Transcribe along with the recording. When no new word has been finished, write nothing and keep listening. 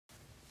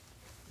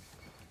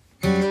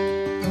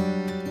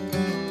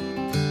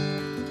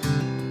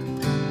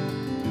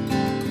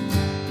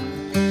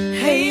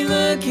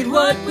at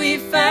what we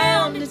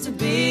found. It's a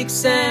big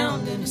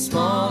sound in a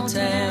small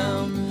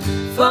town.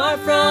 Far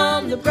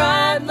from the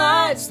bright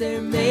lights,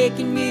 they're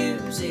making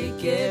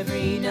music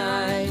every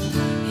night.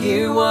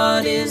 Hear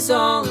what is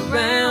all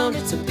around.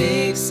 It's a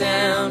big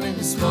sound in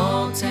a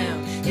small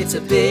town. It's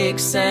a big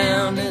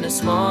sound in a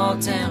small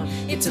town.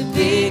 It's a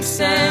big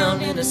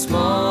sound in a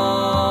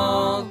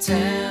small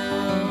town.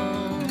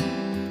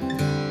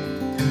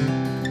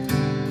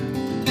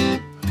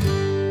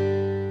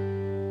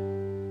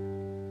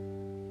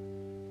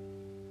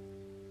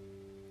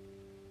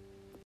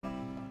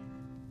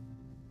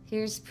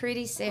 Here's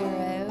Pretty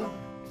Sarah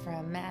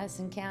from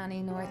Madison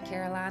County, North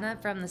Carolina,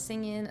 from the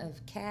singing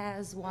of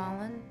Kaz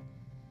Wallen,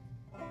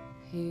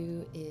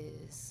 who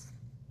is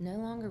no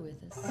longer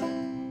with us.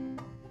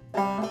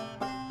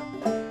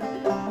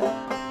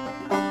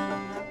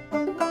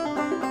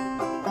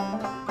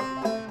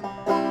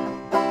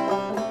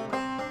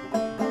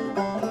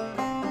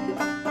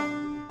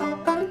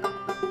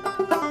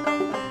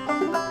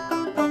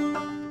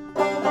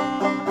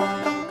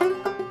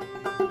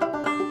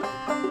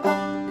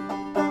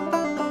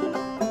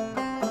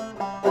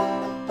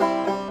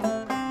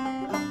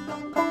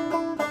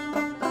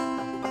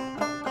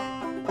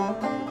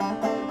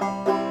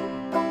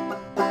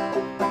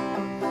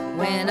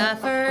 When I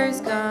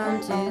first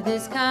come to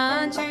this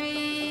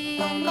country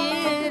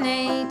in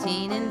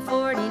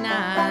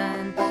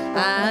 1849,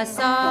 I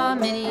saw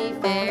many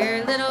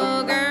fair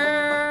little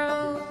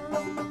girls,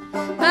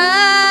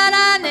 but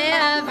I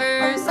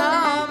never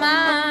saw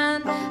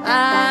mine.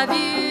 I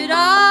viewed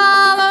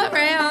all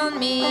around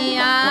me,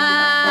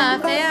 I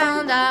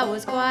found I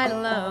was quite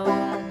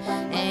alone,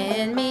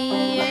 and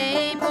me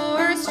a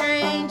poor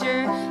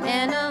stranger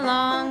and a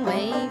long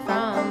way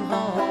from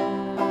home.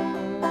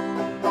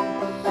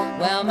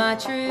 Well, my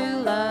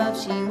true love,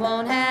 she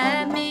won't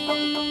have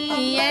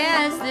me,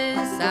 as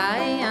this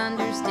I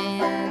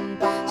understand.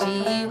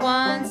 She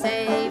wants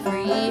a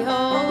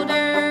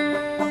freeholder,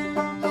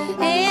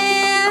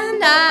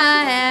 and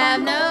I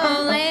have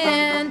no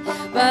land,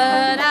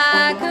 but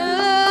I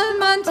could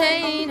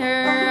maintain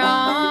her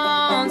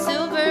on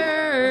silver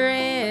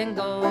and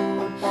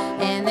gold.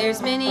 And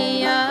there's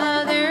many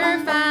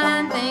other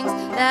fine things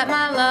that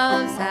my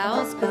love's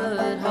house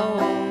could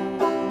hold.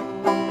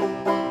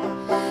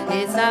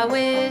 I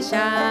wish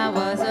I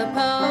was a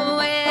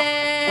poet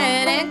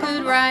and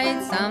could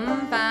write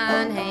some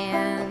fine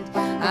hand.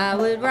 I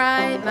would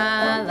write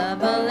my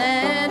love a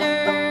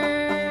letter,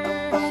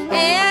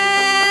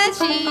 and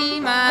she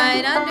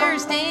might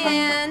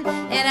understand,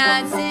 and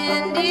I'd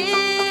send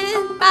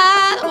it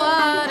by the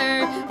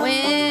water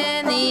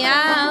when the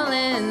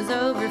islands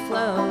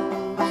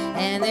overflow.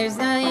 And there's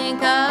nothing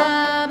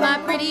of my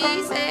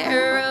pretty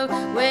Sarah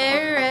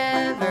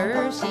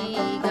wherever she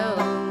goes.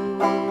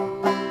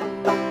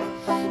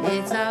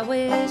 I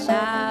wish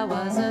I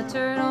was a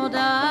turtle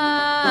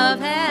dove,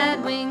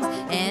 had wings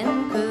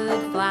and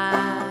could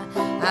fly.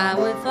 I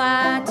would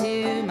fly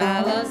to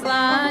my love's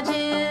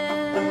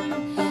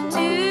lodging.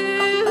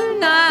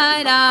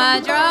 Tonight I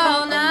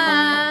draw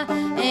nigh,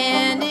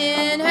 and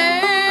in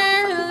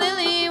her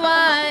lily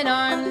white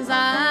arms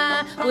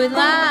I would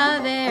lie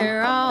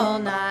there all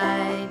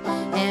night.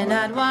 And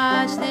I'd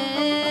watch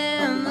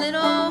them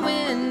little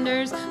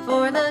winders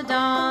for the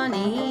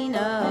dawning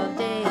of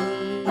day.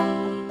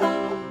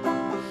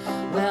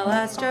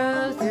 I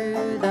strode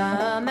through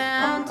the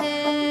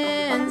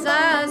mountains,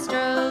 I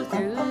strode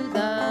through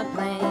the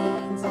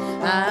plains,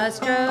 I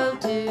strove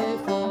to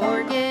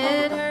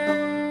forget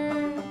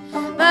her,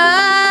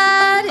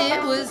 but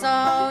it was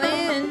all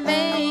in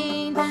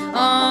vain.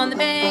 On the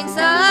banks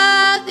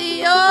of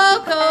the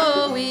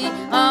Ocoee,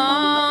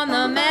 on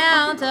the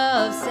Mount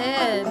of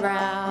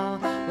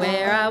Cedrow,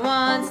 where I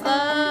once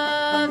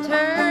loved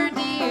her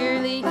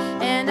dearly,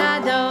 and I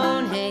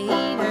don't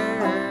hate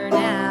her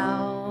now.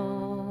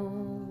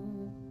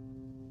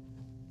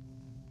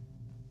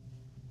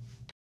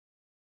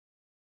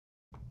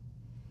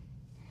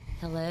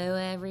 Hello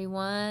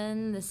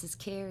everyone, this is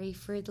Carrie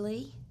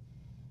Fridley,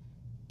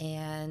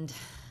 and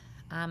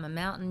I'm a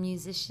mountain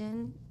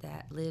musician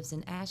that lives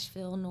in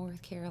Asheville,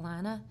 North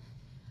Carolina.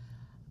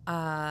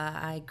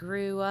 I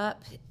grew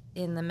up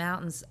in the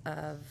mountains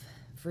of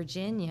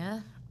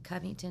Virginia,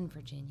 Covington,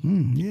 Virginia.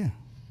 Yeah.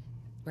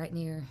 Right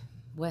near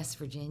West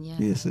Virginia.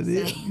 Yes, it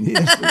is.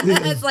 Yes, it is.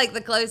 It's like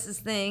the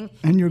closest thing.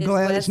 And you're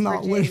glad it's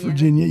not West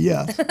Virginia,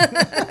 yes.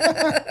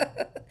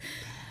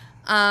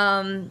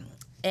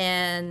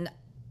 And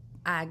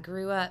I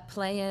grew up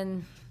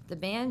playing the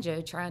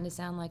banjo, trying to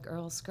sound like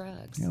Earl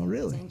Scruggs. Oh,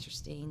 really? It's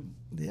interesting.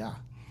 Yeah.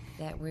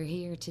 That we're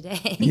here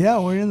today. Yeah,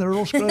 we're in the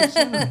Earl Scruggs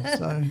Center,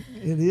 so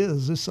it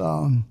is. It's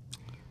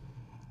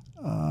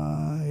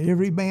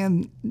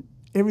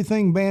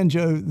everything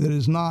banjo that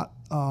is not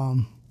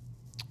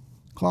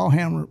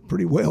clawhammer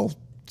pretty well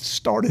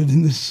started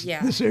in this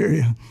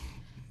area.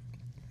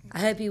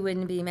 I hope you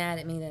wouldn't be mad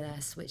at me that I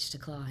switched to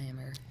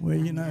clawhammer. Well,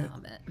 you know,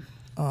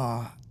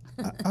 I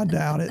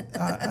doubt it.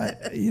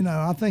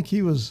 I think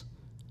he was,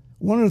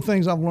 one of the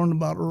things I've learned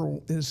about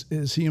Earl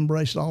is he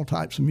embraced all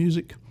types of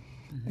music.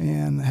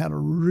 and had a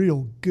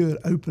real good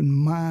open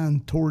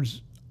mind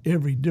towards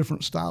every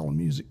different style of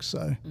music.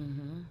 So,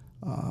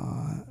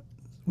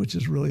 which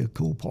is really a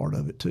cool part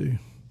of it too,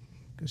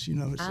 because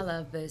I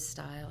love both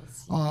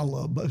styles. I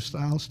love both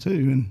styles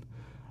too,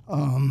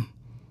 and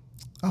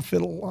I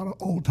fiddle a lot of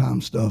old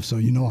time stuff. So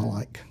I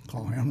like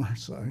clawhammer.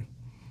 So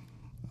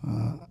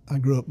I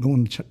grew up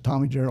going to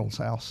Tommy Gerald's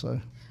house. So.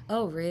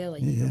 Oh,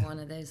 really? Yeah. You're one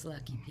of those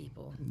lucky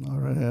people.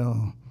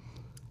 Well,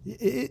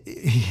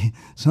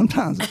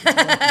 sometimes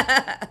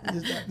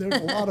there's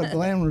a lot of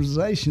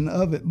glamorization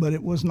of it, but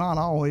it was not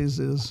always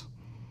as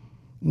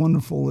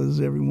wonderful as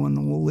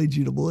everyone will lead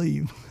you to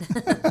believe.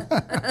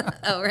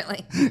 Oh,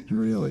 really?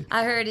 Really?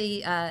 I heard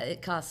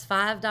it costs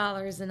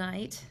 $5 a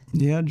night,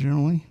 Yeah,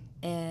 generally.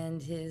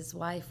 and his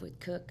wife would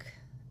cook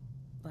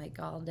like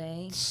all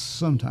day.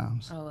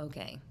 Sometimes. Oh,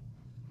 okay.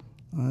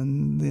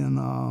 And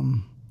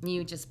then,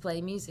 You just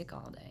play music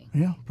all day.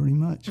 yeah, pretty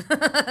much.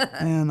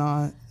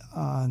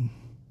 And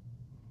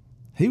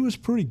he was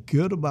pretty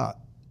good about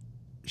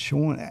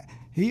showing.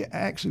 He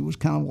actually was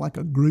kind of like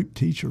a group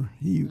teacher.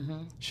 He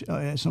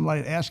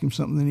somebody asked him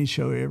something, then he'd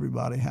show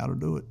everybody how to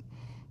do it,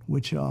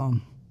 which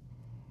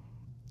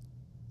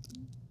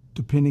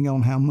depending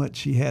on how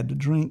much he had to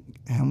drink,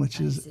 how much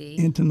his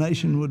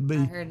intonation would be.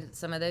 I heard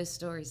some of those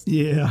stories too.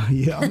 Yeah.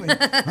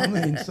 I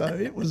mean, so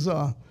it was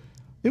a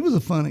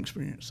fun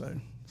experience.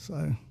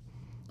 So.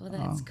 Well,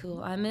 that's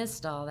cool. I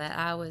missed all that.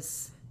 I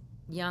was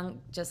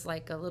young, just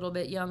like a little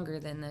bit younger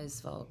than those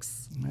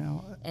folks.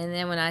 Now, And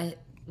then when I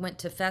went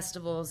to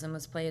festivals and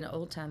was playing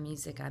old time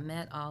music, I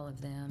met all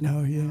of them.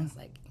 Oh, yeah. And I was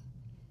like,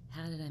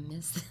 how did I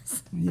miss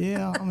this?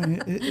 yeah, I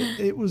mean,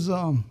 it was.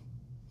 I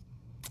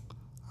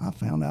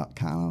found out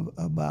kind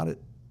of about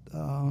it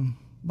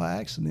by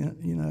accident,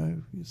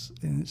 and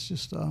it's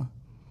just. I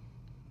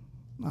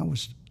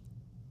was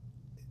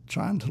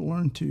trying to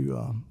learn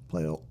to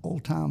play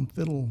old time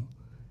fiddle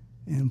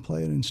and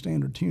play it in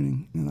standard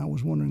tuning, and I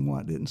was wondering why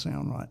it didn't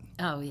sound right.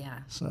 Oh, yeah.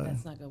 So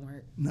That's not going to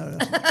work. No,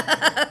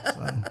 that's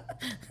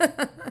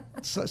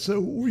not so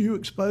were you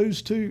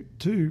exposed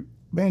to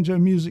banjo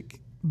music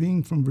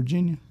being from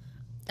Virginia?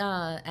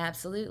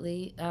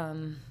 Absolutely.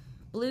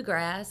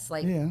 Bluegrass,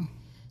 like Yeah,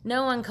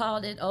 no one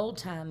called it old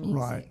time music.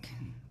 right.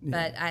 Yeah.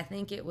 But I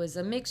think it was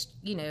a mixed,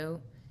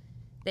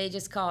 they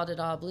just called it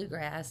all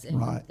bluegrass, and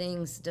Right.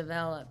 things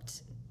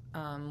developed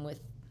with,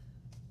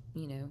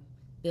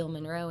 Bill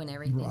Monroe and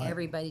everything. Right.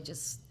 Everybody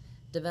just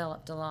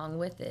developed along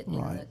with it in the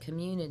Right.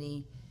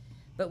 community.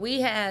 But we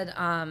had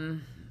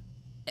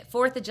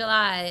 4th of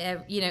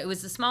July, it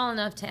was a small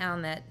enough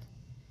town that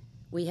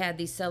we had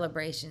these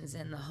celebrations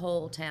and the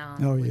whole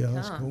town Oh, would yeah, come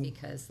that's cool.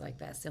 because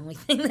that's the only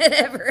thing that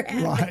ever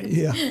happened. Right.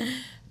 Yeah.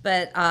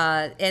 But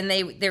and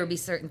there would be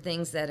certain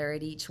things that are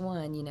at each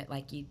one,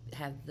 like you'd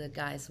have the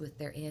guys with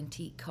their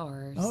antique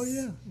cars. Oh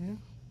yeah. Yeah.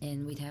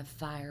 And we'd have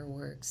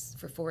fireworks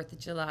for 4th of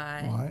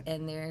July, Right.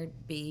 and there'd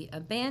be a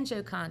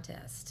banjo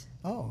contest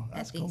Oh,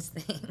 that's at cool. these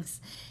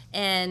things.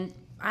 And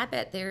I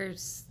bet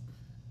there's,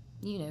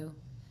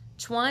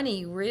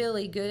 20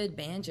 really good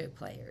banjo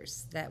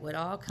players that would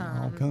all come.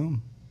 I'll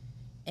come.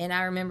 And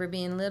I remember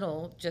being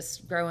little,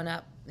 just growing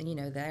up,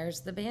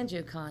 there's the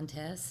banjo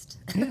contest.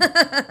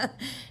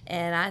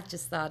 And I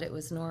just thought it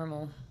was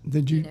normal,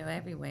 Did you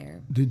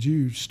everywhere. did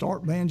you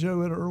start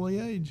banjo at an early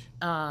age?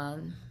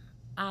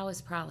 I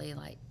was probably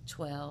like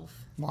 12.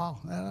 Wow,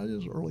 that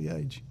is early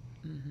age.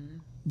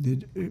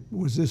 Mm-hmm.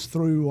 Was this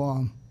through?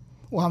 Well,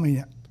 I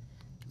mean,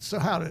 so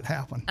how did it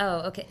happen?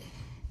 Oh, okay.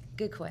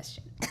 Good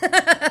question.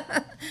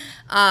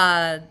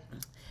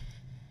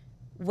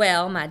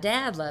 Well, my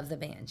dad loved the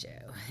banjo,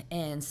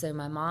 and so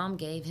my mom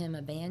gave him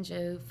a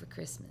banjo for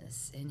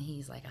Christmas, and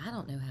he's like, I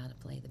don't know how to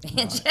play the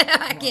banjo.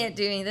 I can't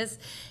do any of this.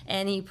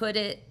 And he put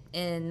it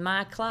in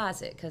my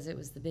closet because it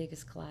was the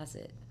biggest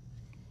closet.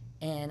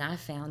 And I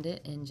found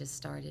it and just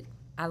started.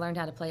 I learned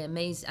how to play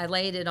I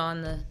laid it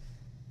on the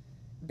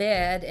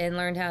bed and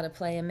learned how to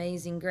play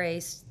Amazing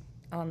Grace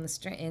on the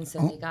string, and so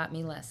they got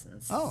me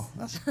lessons. Oh,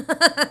 that's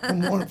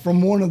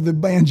from one of the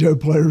banjo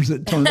players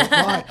that turned it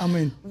right. I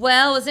mean,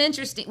 Well, it was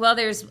interesting. Well,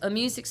 there's a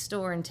music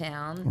store in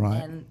town,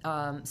 Right.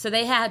 and so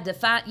they had to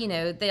find.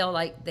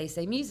 They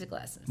say music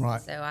lessons.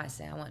 Right. So I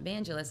say I want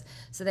banjo lessons.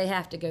 So they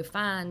have to go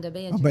find a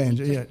banjo. a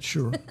banjo, teacher. yeah,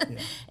 sure. Yeah.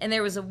 And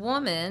there was a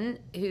woman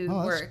who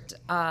Oh, that's- worked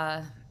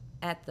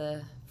at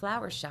the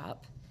flower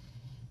shop,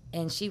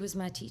 and she was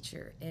my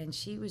teacher, and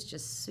she was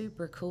just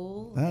super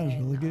cool. That is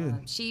and, really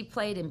good. She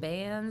played in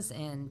bands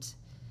and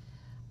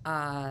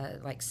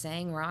like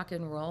sang rock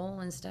and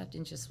roll and stuff,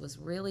 and just was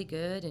really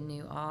good and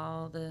knew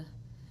all the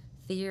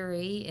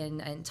theory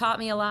and taught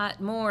me a lot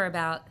more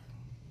about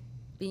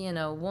being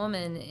a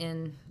woman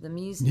in the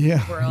music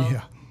Yeah, world.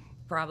 yeah.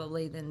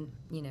 Probably than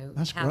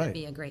That's how to great.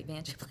 be a great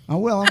banjo player. Oh,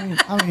 well,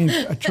 I mean,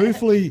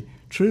 truthfully,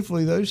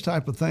 those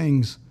type of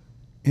things,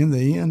 in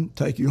the end,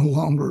 take you a lot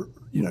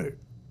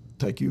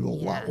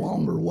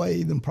longer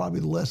way than probably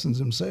the lessons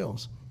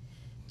themselves.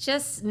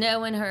 Just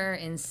knowing her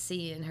and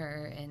seeing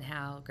her and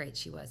how great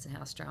she was and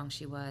how strong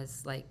she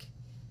was, like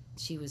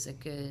she was a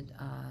good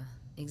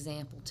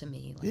example to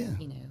me. Like, Yeah.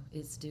 you know,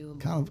 it's doable.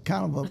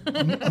 Kind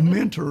of a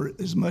mentor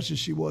as much as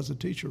she was a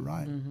teacher,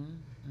 right?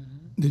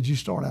 Did you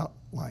start out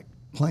like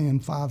playing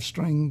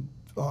 5-string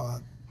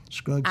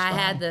Scruggs? I style?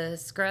 had the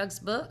Scruggs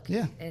book,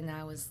 Yeah. and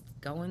I was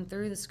going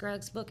through the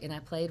Scruggs book, and I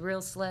played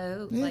real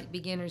slow, Yeah. like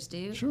beginners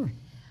do. Sure.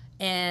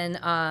 And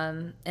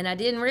I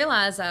didn't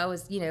realize I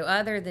was, you know,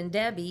 other than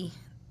Debbie,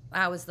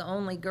 I was the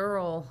only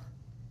girl,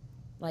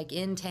 like,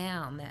 in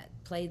town that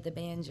played the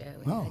banjo.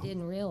 And I Oh.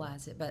 didn't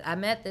realize it. But I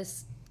met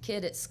this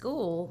kid at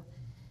school,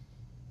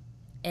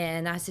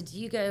 and I said, "Do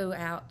you go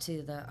out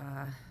to the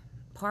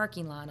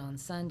parking lot on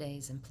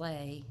Sundays and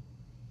play?"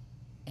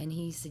 And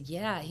he said,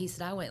 "Yeah." He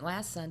said, "I went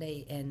last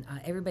Sunday, and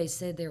everybody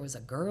said there was a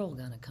girl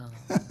going to come."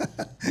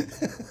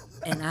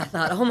 And I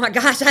thought, "Oh, my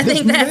gosh, I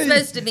think that's me.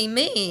 supposed to be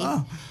me."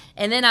 Oh.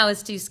 And then I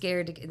was too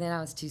scared to. Then I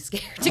was too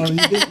scared to Oh, you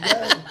get didn't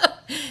go.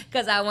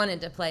 because I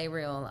wanted to play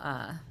real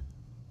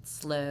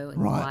slow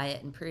and Right.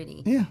 quiet and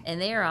pretty. Yeah.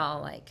 And they're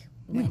all like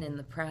winning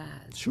the prize.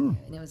 Sure. you know,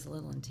 and it was a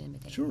little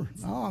intimidating. Sure.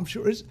 Oh, I'm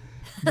sure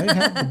they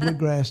have the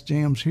bluegrass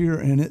jams here,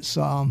 and it's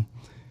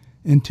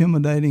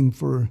intimidating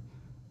for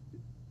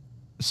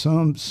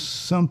some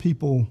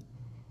people.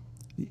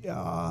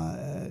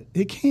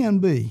 It can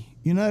be,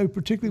 you know,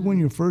 particularly when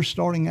you're first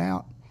starting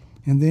out,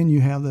 and then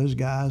you have those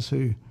guys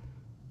who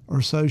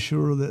are so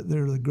sure that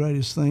they're the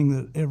greatest thing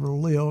that ever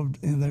lived,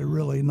 and they're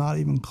really not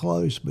even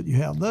close. But you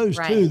have those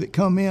Right. two that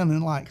come in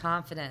and like,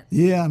 Confidence.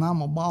 yeah, and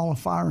I'm a ball of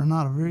fire and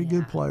not a very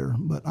good player,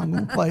 but I'm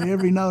going to play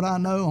every note I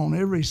know on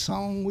every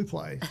song we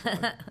play.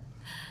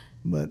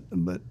 But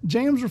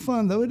jams are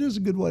fun, though. It is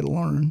a good way to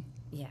learn.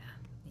 Yeah.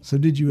 So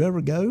did you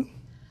ever go?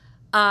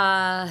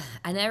 I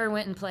never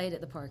went and played at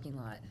the parking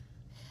lot.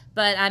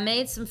 But I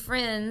made some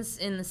friends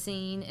in the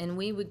scene, and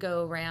we would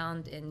go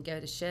around and go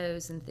to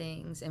shows and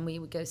things, and we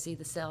would go see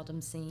the Seldom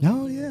scene.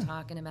 Oh, We were yeah.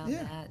 talking about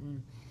Yeah. that.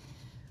 And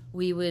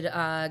we would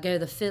go to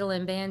the Fiddle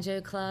and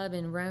Banjo Club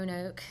in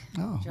Roanoke,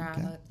 Oh, drive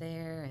okay. up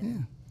there. Yeah.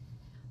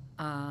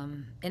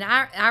 And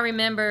I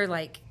remember,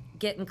 like,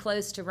 getting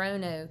close to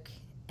Roanoke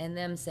and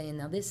them saying,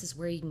 "Now this is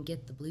where you can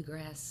get the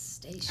bluegrass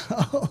station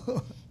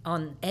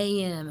on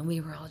AM." And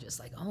we were all just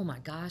like, "Oh my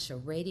gosh, a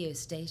radio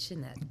station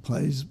that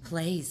Plays.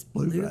 plays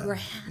Bluegrass.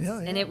 bluegrass." Yeah,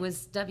 And yeah. it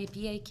was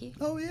WPAQ.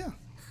 Oh, yeah.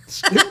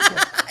 Isn't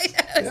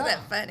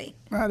that funny?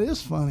 That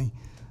is funny.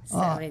 So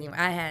anyway,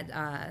 I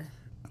had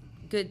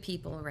good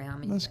people around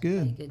me. That's that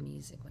good. played good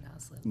music when I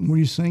was little. Were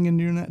you singing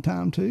during that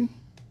time, too?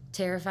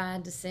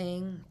 Terrified to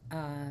sing.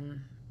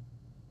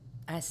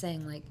 I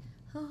sang like,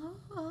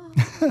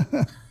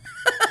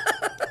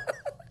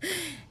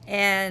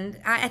 and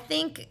I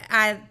think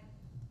I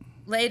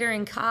later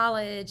in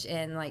college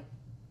and like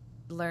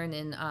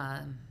learning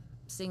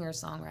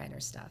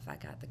singer-songwriter stuff, I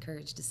got the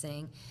courage to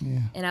sing. Yeah.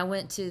 And I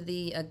went to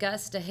the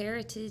Augusta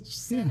Heritage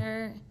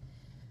Center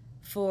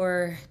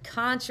for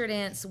Contra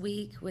Dance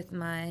Week with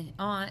my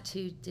aunt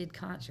who did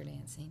contra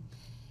dancing.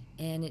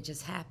 And it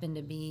just happened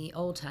to be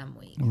Old Time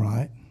Week.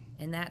 Right.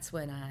 And that's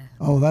when I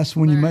Oh, that's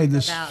when you learned made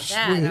this about switch.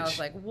 that. And I was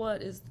like,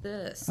 what is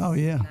this? Oh,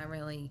 yeah. And I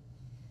really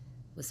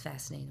was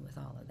fascinated with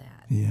all of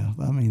that. Yeah,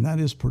 I mean, that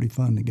is pretty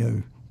fun to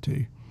go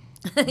to.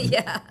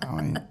 Yeah.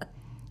 I mean,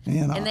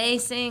 and And they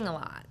sing a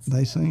lot.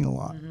 they sing a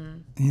lot.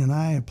 And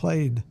I had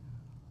played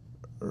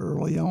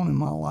early on in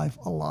my life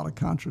a lot of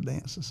contra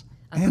dances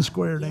and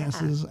square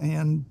dances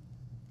and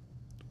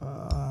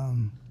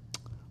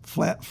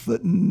flat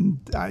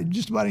footing,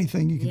 just about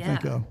anything you can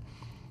think Yeah. of.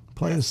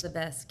 Play That's the, the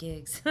best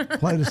gigs.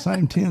 play the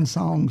same 10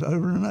 songs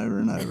over and over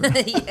and over.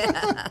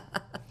 Yeah.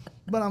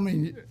 But I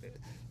mean,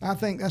 I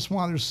think that's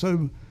why there's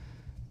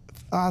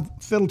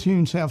fiddle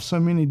tunes have so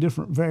many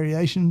different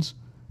variations,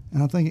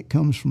 and I think it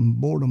comes from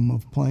boredom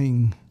of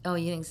playing, Oh,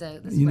 you think so?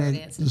 The you square know,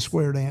 dances. the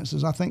square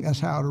dances. I think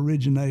that's how it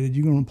originated.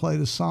 You're going to play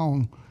the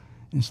song,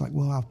 and it's like,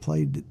 well, I've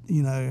played it,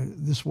 you know,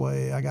 this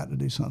way. I got to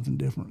do something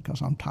different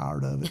because I'm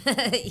tired of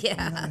it.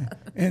 Yeah.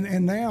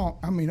 And now,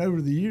 I mean,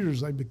 over the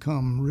years, they've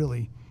become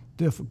really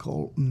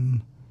difficult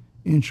and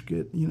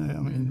intricate. You know, I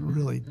mean,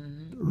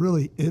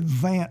 really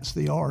advance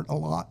the art a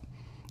lot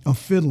of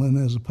fiddling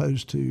as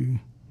opposed to,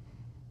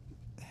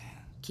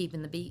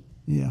 Keeping the beat.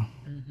 yeah.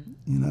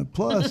 You know,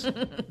 plus,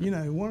 you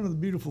know, one of the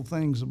beautiful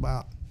things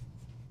about,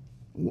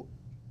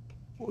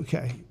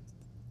 okay,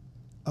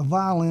 a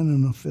violin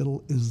and a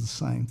fiddle is the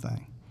same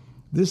thing.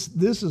 This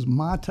is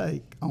my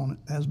take on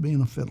it as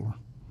being a fiddler.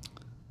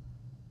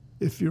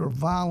 If you're a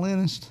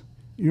violinist,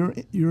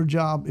 your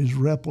job is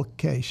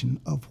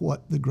replication of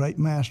what the great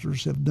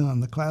masters have done,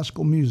 the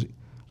classical music.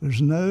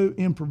 There's no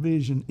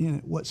improvisation in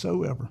it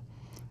whatsoever.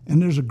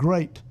 And there's a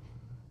great,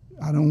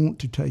 I don't want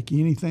to take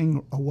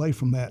anything away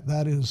from that.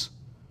 That is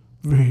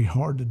very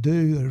hard to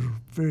do. There's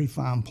very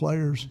fine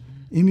players.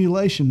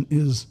 Emulation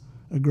is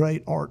a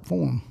great art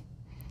form.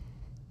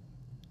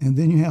 And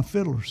then you have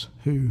fiddlers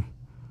who,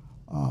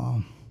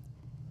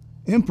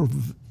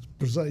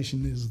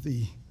 improvisation is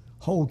the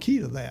whole key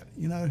to that,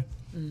 you know.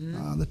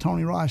 The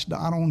Tony Rice,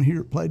 I don't want to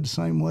hear it played the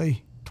same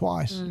way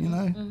twice, you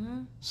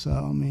know. So,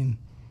 I mean,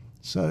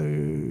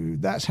 so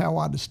that's how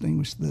I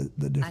distinguish the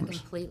I difference.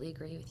 completely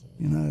agree with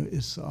you. You know,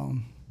 it's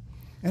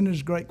and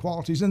there's great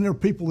qualities, and there are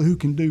people who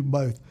can do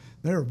both.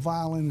 There are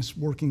violinists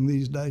working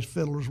these days,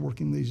 fiddlers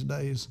working these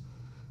days.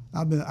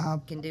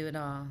 Can do it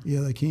all.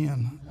 Yeah, they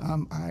can.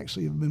 I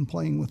actually have been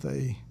playing with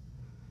a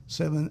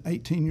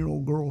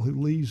 18-year-old girl who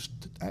leaves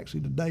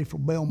actually today for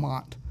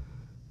Belmont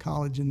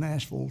College in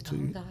Nashville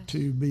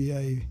to be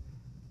a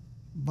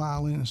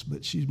violinist,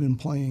 but she's been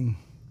playing.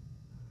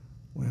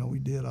 Well, we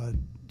did a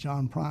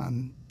John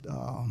Prine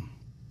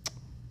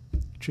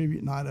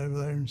tribute night over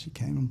there, and she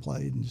came and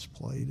played and just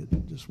played it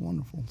just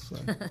wonderful.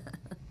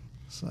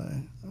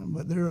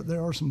 But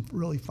there are some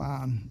really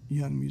fine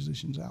young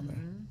musicians out there.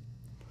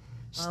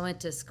 Well, I went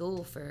to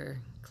school for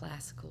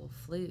classical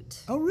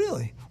flute. Oh,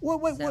 really?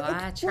 Wait. So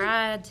I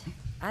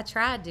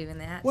tried doing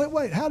that.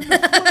 Wait. How did where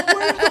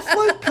did the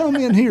flute come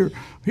in here?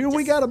 Here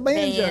we got a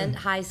banjo.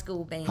 High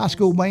school band. High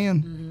school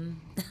band. Mm-hmm.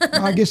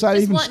 I guess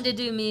just wanting to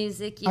do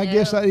music. I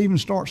guess that even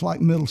starts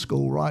like middle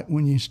school, right?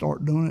 When you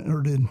start doing it,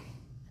 or did?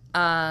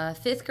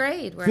 5th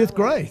grade. Fifth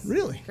grade,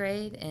 really? 5th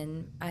grade,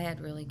 and I had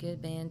really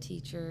good band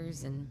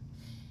teachers,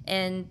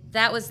 and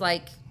that was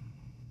like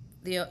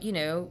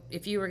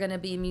if you were going to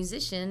be a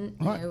musician,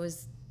 right. It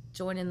was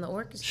joining the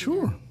orchestra.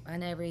 Sure. I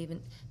never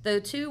even,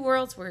 the two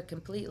worlds were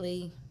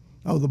completely.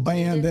 Oh, the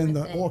band and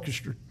the things.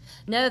 orchestra.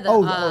 No,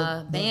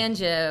 the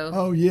banjo.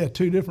 Oh yeah,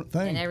 two different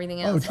things. And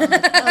everything else.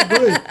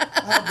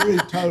 I agree,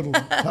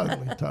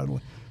 totally.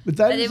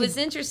 But it was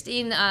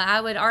interesting. I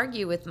would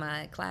argue with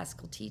my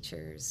classical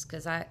teachers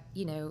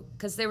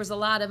because there was a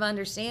lot of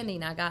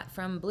understanding I got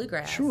from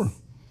bluegrass. Sure.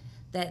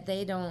 That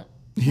they don't.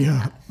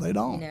 Yeah, they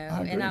don't.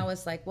 And I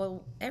was like,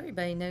 well,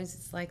 everybody knows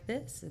it's like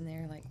this, and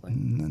they're like, well,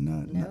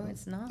 no,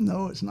 it's not.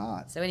 No, it's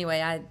not. So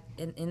anyway,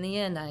 in the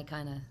end, I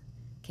kind of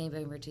came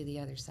over to the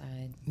other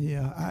side.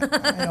 Yeah,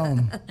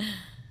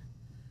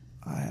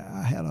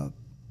 I had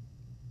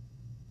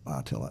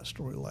I'll tell that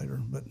story later,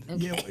 but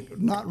okay. Yeah,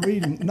 not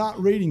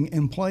reading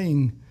and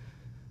playing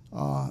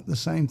the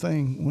same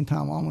thing one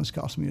time almost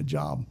cost me a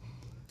job.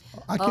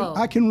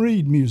 I can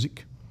read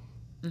music,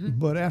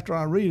 but after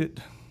I read it,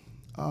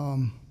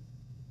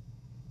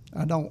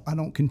 I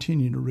don't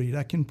continue to read.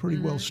 I can pretty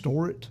well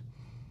store it,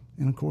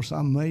 and of course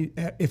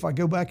if I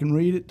go back and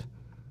read it,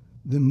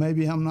 then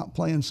maybe I'm not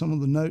playing some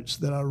of the notes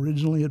that I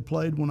originally had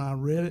played when I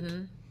read it,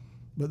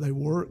 but they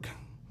work.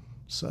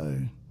 So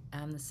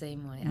I'm the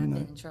same way. I've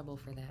been in trouble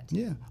for that too.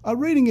 Yeah,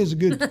 reading is a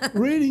good.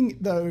 Reading,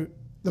 though,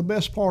 the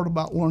best part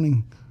about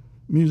learning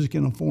music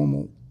in a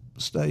formal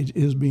stage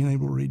is being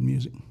able to read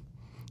music.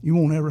 You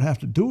won't ever have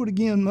to do it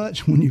again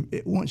much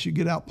once you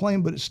get out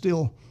playing, but it's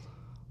still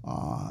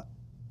a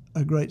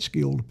great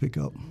skill to pick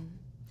up.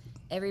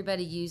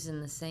 Everybody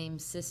using the same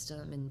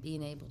system and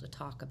being able to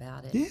talk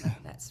about it. Yeah,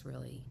 that's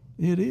really.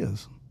 It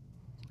is,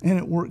 and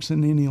it works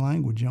in any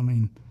language. I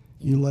mean,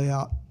 you lay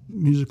out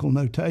musical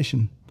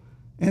notation.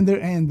 And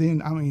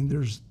then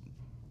there's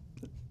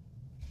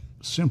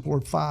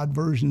simplified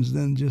versions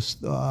than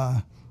just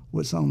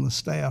what's on the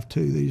staff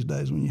too these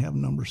days when you have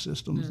number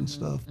systems and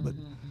stuff.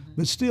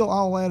 But still,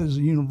 all that is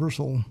a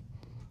universal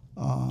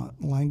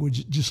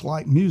language, just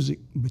like music.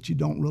 But you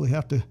don't really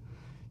have to.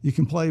 You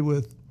can play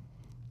with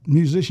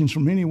musicians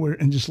from anywhere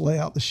and just lay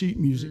out the sheet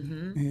music,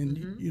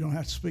 and you don't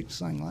have to speak the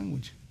same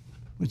language,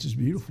 which is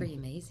beautiful. It's pretty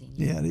amazing.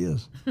 Yeah, it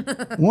is.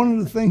 One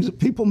of the things that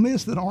people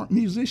miss that aren't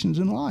musicians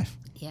in life.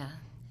 Yeah.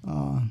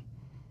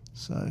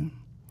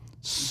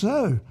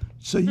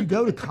 So you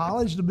go to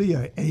college to be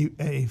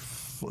a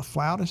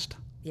flautist?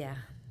 Yeah,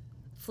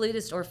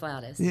 flutist or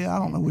flautist. Yeah, I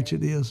don't know which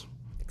it is.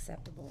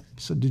 Acceptable.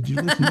 So did you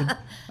listen to?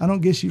 I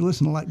don't guess you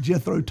listen to like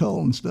Jethro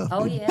Tull and stuff.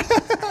 Oh yeah,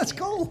 that's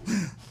cool.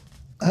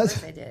 Of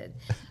course I did.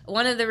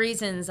 One of the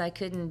reasons I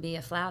couldn't be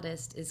a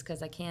flautist is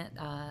because I can't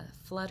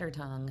flutter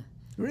tongue.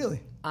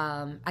 Really?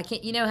 I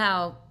can't. You know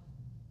how,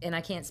 and I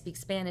can't speak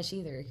Spanish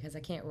either because I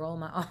can't roll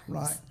my arms.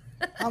 Right.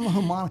 I'm a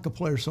harmonica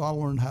player, so I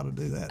learned how to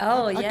do that.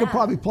 Oh, yeah. I could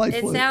probably play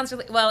flute. It sounds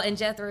really well, and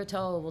Jethro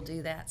Tull will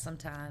do that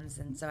sometimes,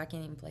 and so I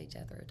can't even play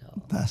Jethro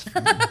Tull. That's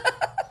funny.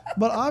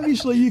 But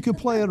obviously, you could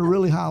play at a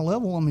really high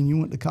level. I mean, you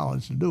went to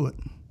college to do it.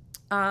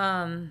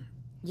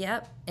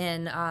 Yep,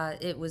 and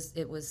it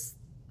was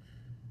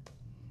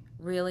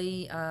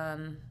really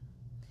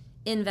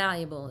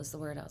invaluable is the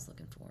word I was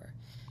looking for,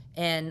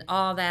 and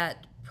all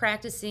that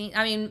practicing.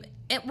 I mean,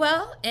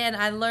 and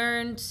I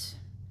learned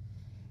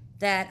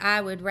that I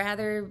would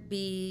rather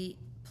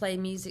play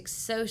music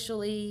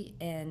socially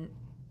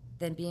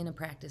than be in a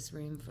practice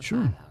room for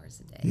 5 hours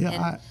a day. Yeah,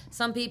 and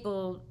some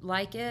people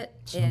like it.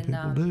 Some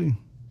people do.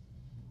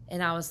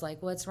 And I was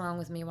like, what's wrong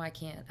with me? Why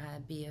can't I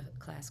be a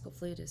classical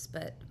flutist?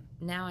 But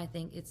now I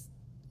think it's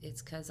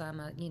because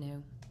I'm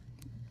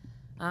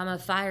a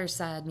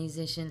fireside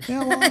musician.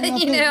 Yeah, well,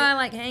 I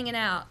like hanging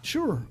out.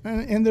 Sure,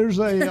 and there's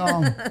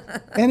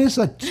and it's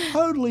a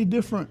totally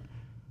different.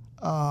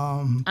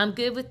 I'm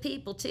good with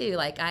people too.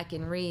 Like I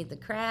can read the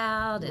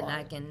crowd, and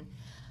I can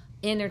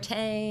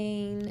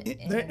entertain,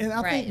 and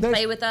I think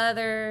play with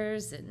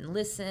others, and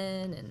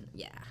listen, and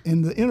yeah.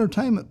 And the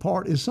entertainment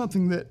part is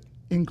something that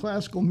in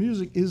classical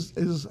music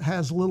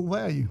has little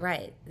value.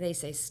 Right. They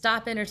say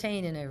stop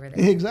entertaining over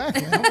there.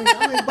 Exactly.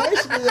 I mean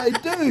basically they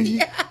do.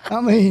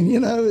 I mean, you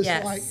know, it's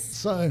Yes. like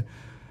so.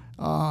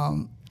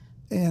 And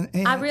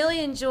I really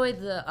enjoyed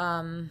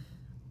the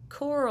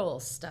choral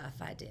stuff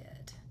I did.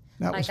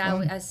 That was like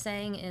fun. I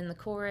sang in the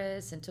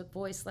chorus and took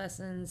voice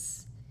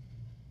lessons,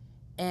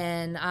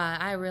 and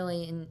I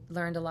really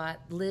learned a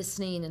lot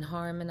listening and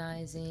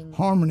harmonizing.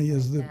 Harmony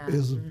is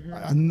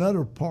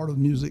another part of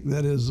music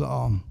that is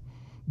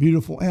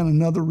beautiful, and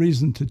another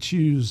reason to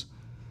choose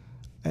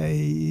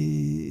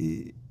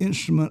a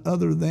instrument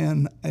other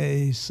than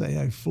a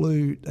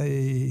flute,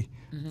 a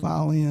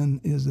violin,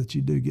 is that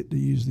you do get to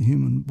use the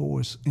human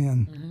voice.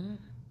 And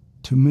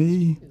to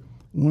me,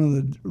 one of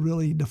the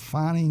really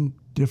defining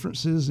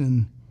differences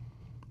in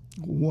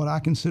what I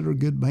consider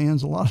good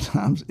bands a lot of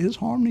times is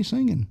harmony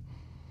singing.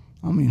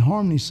 I mean,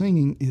 harmony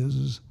singing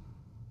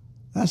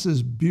that's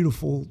as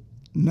beautiful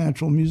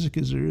natural music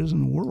as there is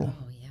in the world.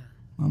 Oh yeah.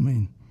 I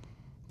mean,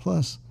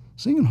 plus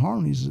singing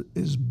harmonies is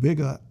as big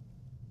a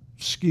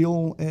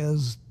skill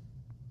as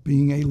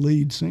being a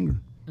lead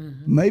singer,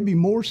 maybe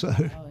more so. Oh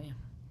yeah.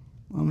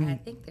 I mean, I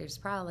think there's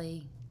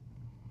probably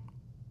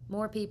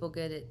more people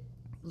good at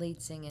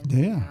lead singing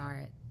Yeah. than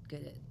are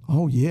good at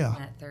oh yeah,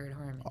 that third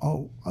harmony.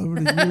 oh over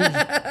the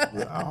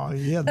years, oh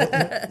yeah,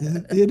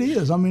 it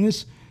is. I mean,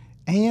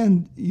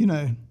 and you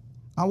know,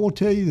 I will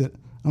tell you that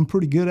I'm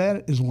pretty good at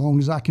it as long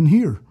as I can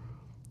hear.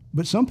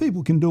 But some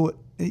people can do it.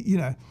 You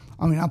know,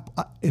 I mean,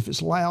 if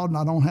it's loud and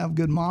I don't have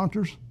good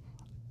monitors,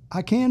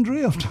 I can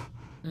drift.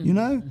 You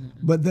know,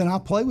 but then I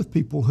play with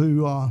people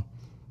who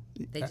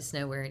They just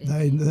know where it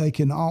is. they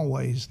can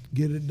always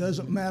get it.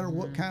 Doesn't matter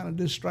what kind of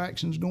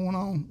distraction's going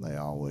on. They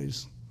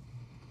always.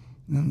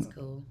 And That's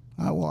cool.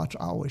 I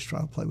always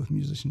try to play with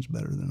musicians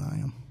better than I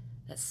am.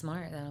 That's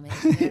smart. That'll make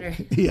it better.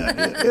 Yeah,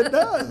 it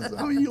does.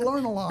 I mean, you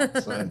learn a lot.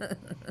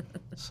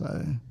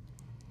 So.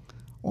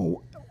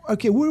 Oh,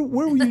 okay. Where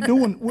were you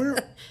doing? Where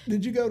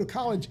did you go to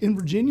college in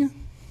Virginia?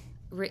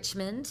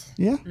 Richmond.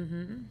 Yeah.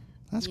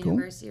 That's cool.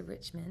 University of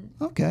Richmond.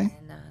 Okay.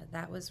 And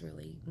that was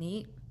really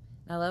neat.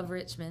 I love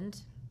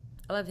Richmond.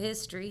 I love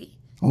history.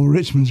 Oh,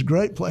 Richmond's a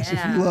great place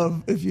Yeah.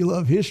 if you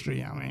love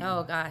history. I mean.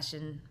 Oh gosh,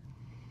 and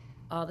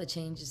all the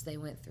changes they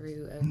went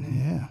through over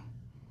Yeah.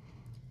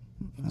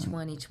 in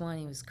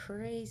 2020 was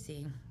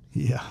crazy.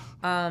 Yeah.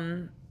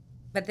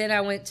 But then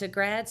I went to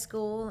grad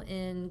school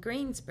in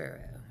Greensboro,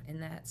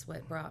 and that's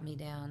what brought me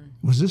down.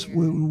 Was this here.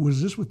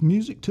 with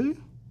music too?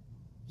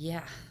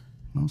 Yeah.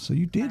 Oh, so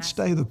you did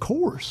stay the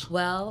course.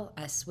 Well,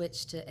 I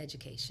switched to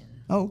education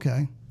Oh,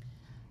 okay.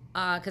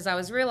 because I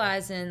was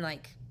realizing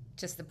like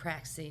just the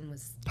practicing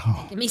was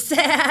Oh. making me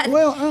sad.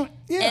 Well,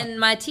 yeah. And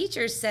my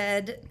teacher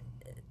said,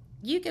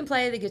 you can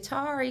play the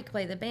guitar, you can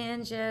play the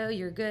banjo,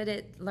 you're good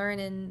at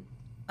learning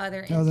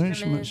other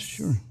instruments.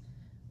 Sure.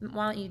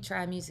 Why don't you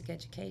try music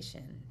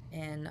education?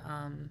 And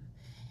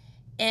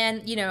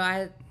you know,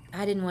 I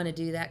didn't want to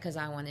do that because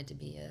I wanted to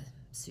be a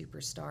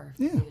superstar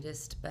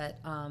flutist, but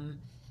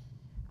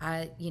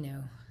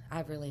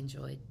I've really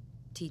enjoyed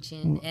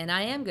teaching, and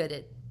I am good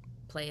at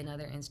playing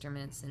other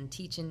instruments and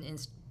teaching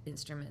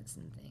instruments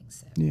and things.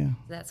 So Yeah.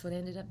 that's what I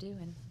ended up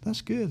doing.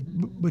 That's good.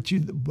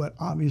 But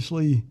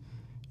obviously,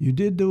 you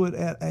did do it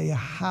at a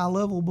high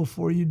level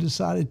before you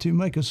decided to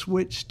make a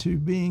switch to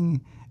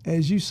being,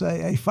 as you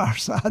say, a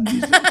fireside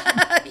musician.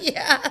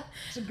 Yeah.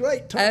 It's a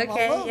great term. I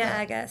Okay. love Yeah. that.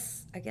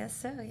 I guess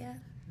so. Yeah.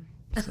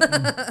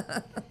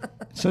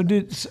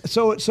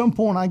 So at some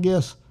point, I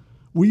guess,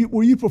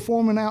 were you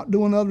performing out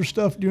doing other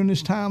stuff during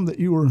this time that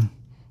you were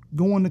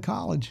going to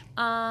college?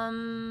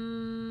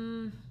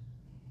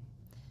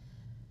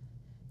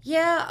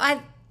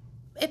 Yeah,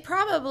 it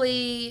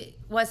probably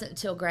wasn't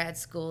until grad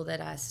school that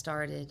I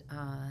started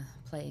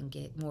playing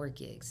more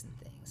gigs and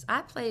things.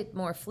 I played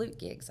more flute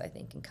gigs, I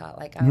think, in college.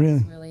 Like I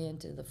was really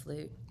into the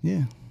flute.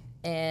 Yeah.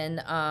 And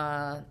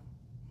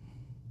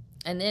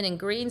then in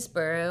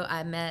Greensboro,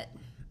 I met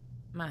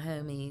my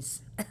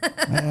homies.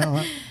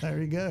 Well, there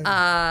you go.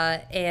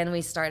 And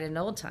we started an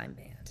old time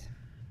band.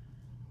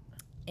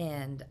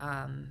 And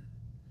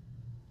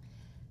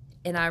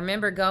I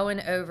remember going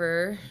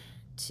over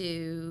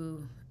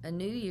to a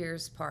New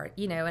Year's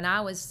party, and I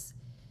was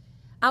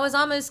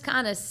almost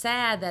kind of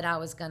sad that I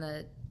was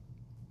gonna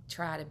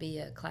try to be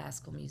a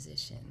classical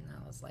musician.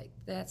 I was like,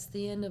 that's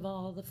the end of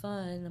all the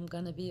fun. I'm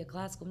gonna be a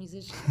classical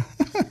musician.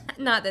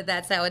 Not that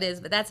that's how it is,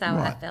 but that's how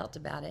I felt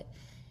about it.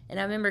 And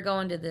I remember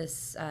going to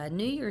this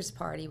New Year's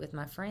party with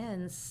my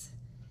friends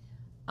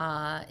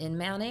in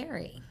Mount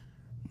Airy.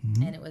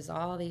 And it was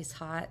all these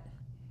hot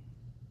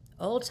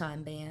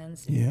old-time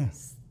bands. Yeah. It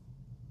was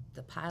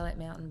the Pilot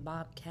Mountain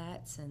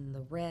Bobcats and the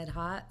Red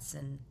Hots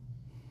and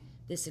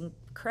this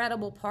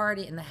incredible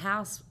party. And the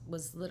house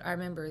was, I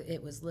remember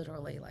it was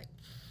literally like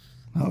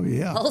Oh,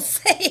 yeah.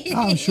 pulsating.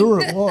 I'm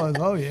sure it was.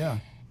 Oh, yeah.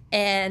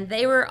 And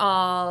they were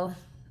all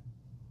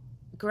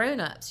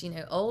grown-ups,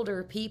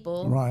 older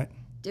people. Right.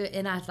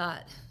 And I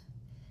thought,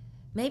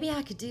 maybe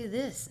I could do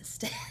this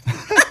instead.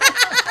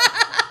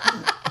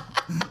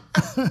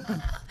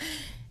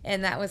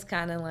 And that was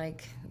kind of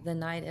like the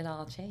night it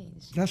all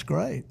changed. That's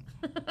great.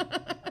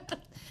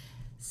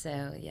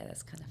 So, yeah,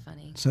 that's kind of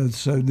funny. So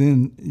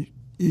then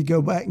you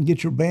go back and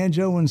get your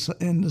banjo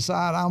and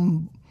decide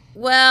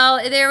Well,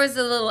 there was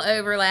a little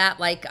overlap.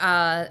 Like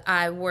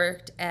I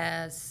worked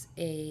as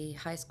a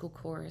high school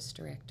chorus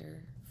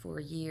director for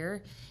a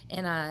year,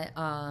 and I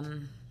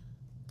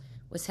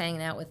was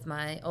hanging out with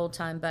my old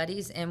time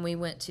buddies, and we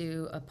went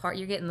to a part.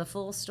 You're getting the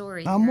full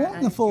story. I'm here.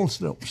 wanting the full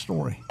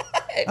story.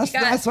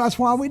 That's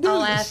why we do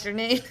all this.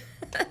 afternoon.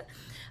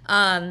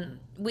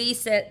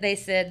 They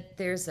said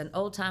there's an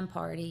old time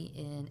party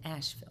in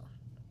Asheville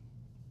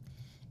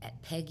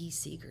at Peggy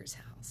Seeger's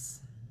house,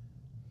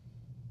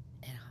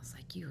 and I was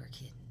like, "You were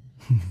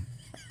kidding."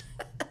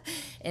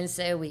 And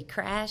so we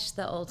crashed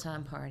the old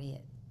time party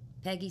at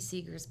Peggy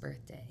Seeger's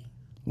birthday.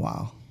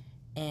 Wow.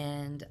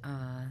 And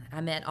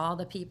I met all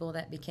the people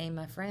that became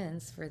my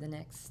friends for the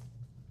next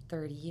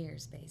 30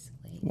 years,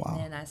 basically. Wow.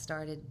 And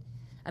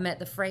I met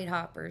the Freight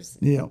Hoppers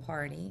at Yep. the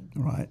party.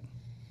 Right.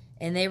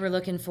 And they were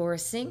looking for a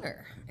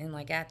singer. And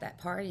like at that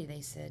party, they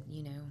said,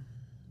 you know,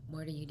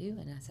 what are you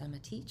doing? I said, I'm a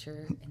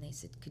teacher. And they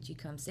said, could you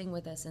come sing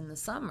with us in the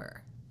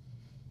summer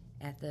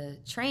at the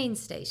train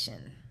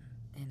station?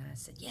 And I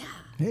said, yeah.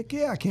 Heck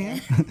yeah, I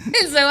can.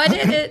 And so I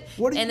did it.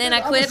 What do you and then do? I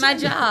I'm a quit my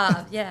singer.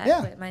 job. Yeah,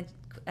 Yeah.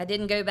 I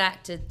didn't go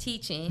back to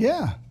teaching.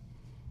 Yeah.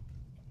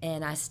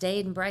 And I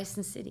stayed in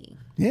Bryson City.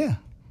 Yeah.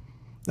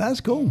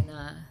 That's cool.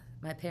 And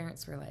my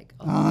parents were like,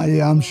 oh.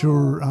 Yeah, I'm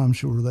sure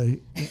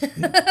they.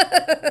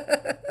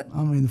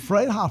 I mean, the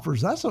Freight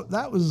Hoppers. That's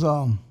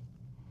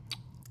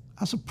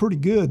a pretty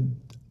good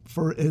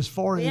for as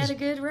far We as had a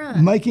good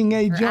run. making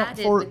a Or jump I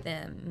did for with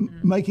them.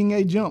 Mhm. making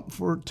a jump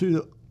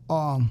to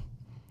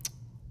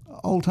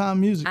old time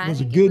music I was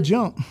a think it good was-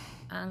 jump.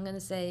 I'm going to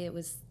say it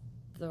was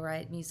the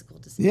right musical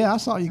decision. Yeah, I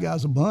saw you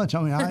guys a bunch.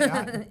 I mean,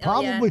 I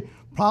Oh, yeah.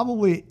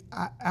 probably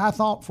I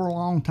thought for a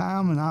long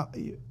time, and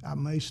I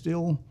may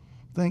still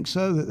think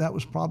so, that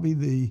was probably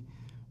the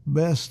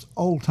best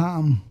old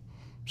time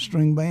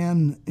string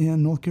band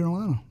in North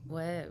Carolina.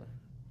 Whoa.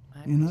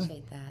 I You know?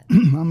 appreciate that.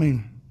 I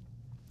mean,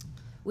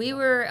 We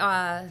were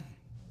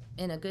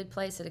in a good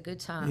place at a good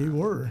time. you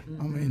were.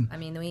 I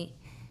mean,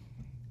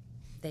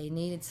 They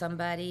needed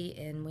somebody,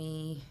 and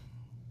we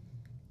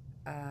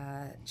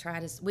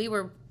we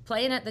were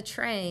playing at the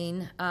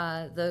train,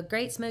 the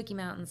Great Smoky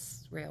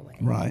Mountains Railway.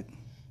 right.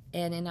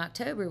 And in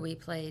October, we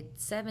played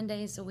 7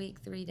 days a week,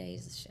 3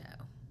 days a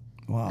show.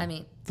 Wow. I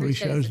mean, 3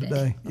 shows a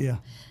day. Yeah.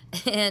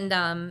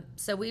 And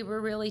so we were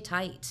really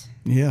tight.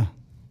 Yeah.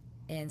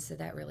 And so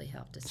that really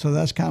helped us. So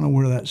that's kind of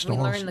where that We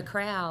starts. learned the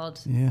crowd,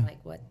 Yeah. like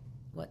what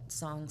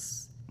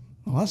songs.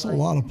 Well, that's a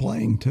lot of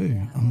playing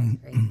too. I mean,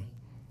 Crazy.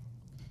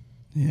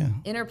 yeah.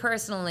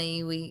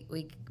 Interpersonally,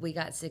 we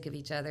got sick of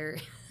each other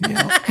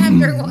Yeah.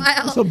 after a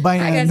while. It's a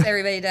band. I guess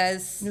everybody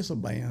does. It's a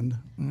band.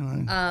 You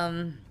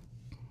know.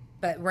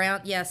 But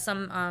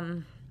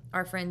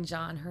our friend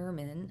John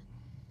Herman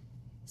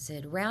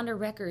said Rounder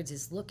Records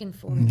is looking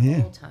for an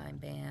Yeah. old time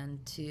band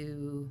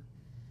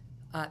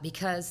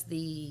because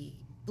the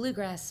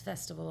bluegrass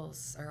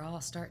festivals are all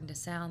starting to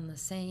sound the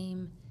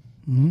same.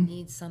 Mm-hmm. They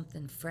need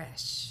something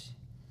fresh.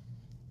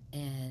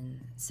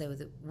 And so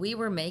we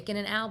were making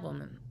an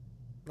album,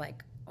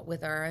 like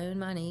with our own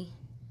money,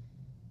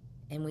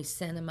 and we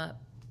sent them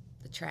up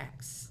the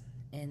tracks,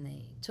 and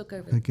they took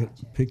over the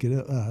project. Pick it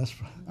up.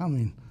 I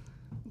mean,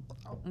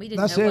 We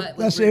didn't know what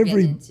we were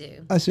every getting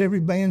into. that's every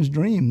band's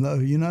dream, though.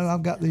 You know,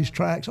 I've got these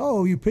tracks.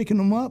 Oh, you're picking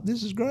them up.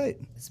 This is great.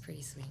 It's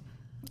pretty sweet.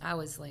 I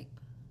was like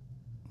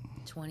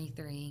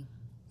 23.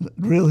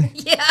 Really?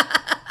 Yeah.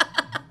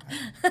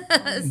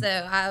 So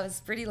I was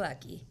pretty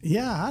lucky.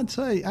 Yeah, I'd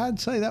say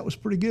that was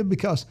pretty good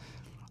because,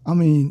 I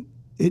mean,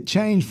 it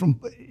changed from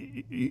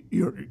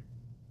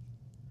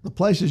the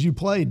places you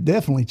played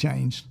definitely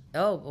changed.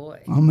 Oh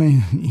boy. I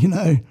mean, you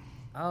know,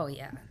 Oh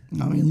yeah.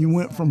 I mean, you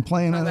went from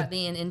playing Talk at about a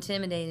being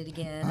intimidated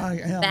again.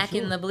 yeah, I'm back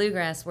sure. in the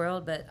bluegrass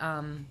world, but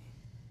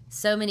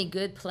so many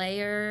good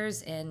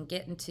players and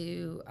getting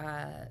to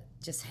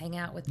just hang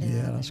out with them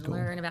Yeah, that's and cool.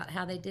 learn about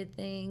how they did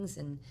things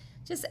and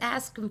just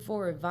ask them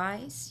for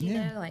advice. You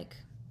Yeah. know, like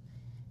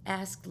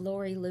ask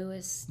Lori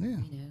Lewis. Yeah. You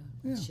know,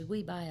 Yeah. should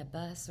we buy a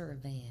bus or a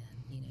van?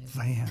 You know,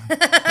 van.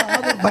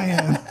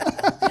 Van.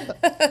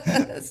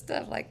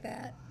 stuff like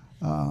that.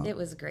 It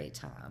was a great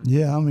time.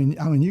 Yeah, I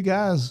mean, you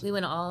guys, We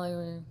went all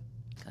over.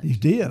 you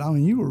did. I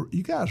mean, you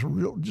guys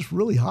were just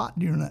really hot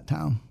during that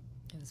time.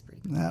 It was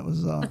pretty cool. That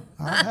was, I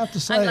have to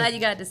say. I'm glad you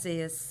got to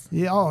see us.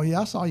 Yeah, oh yeah,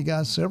 I saw you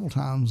guys several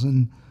times,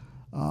 and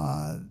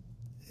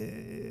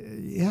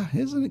yeah,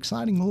 it's an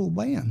exciting little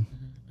band.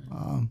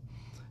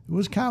 It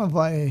was kind of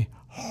a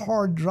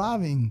hard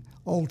driving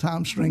old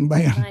time string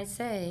band. I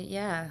say,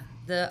 yeah,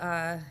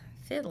 the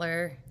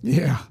fiddler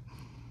Yeah,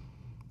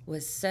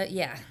 was so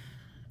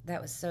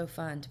that was so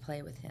fun to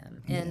play with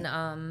him, and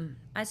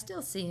I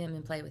still see him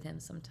and play with him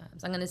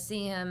sometimes. I'm going to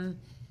see him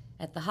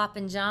at the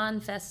Hoppin' John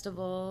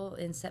Festival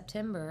in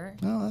September,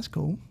 oh, that's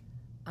cool.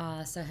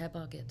 so I hope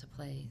I'll get to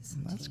play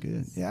some That's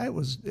tunes. good. Yeah, it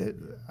was.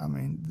 I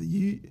mean,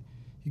 you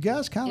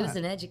guys kind It was of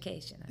an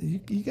education.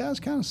 you guys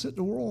kind of set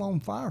the world on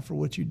fire for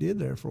what you did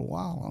there for a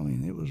while. I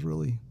mean, it was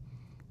really,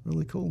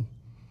 really cool.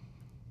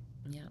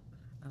 Yep,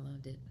 I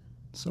loved it.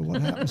 So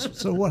what happens?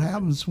 So what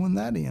happens when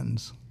that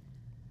ends?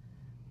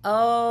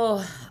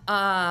 Oh,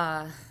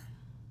 I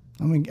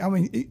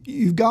mean,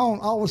 you've gone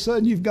all of a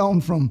sudden. You've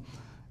gone from.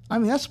 I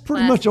mean, that's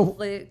pretty much a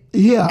flute.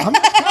 yeah. I mean,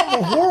 it's kind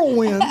of a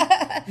whirlwind,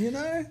 you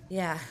know.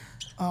 Yeah.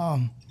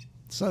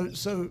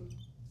 So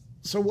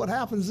what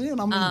happens then?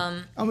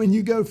 I mean,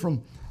 you go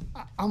from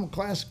I'm a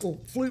classical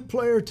flute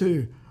player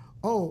to,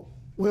 oh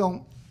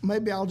well,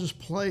 maybe I'll just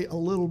play a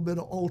little bit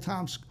of old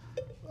time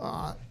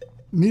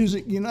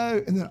music, you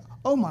know, and then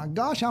oh my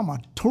gosh, I'm a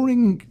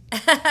touring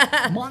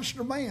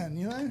monster band,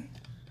 you know.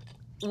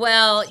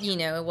 Well, you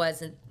know, it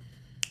wasn't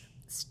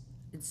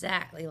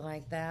exactly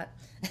like that.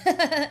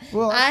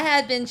 Well, I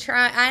had been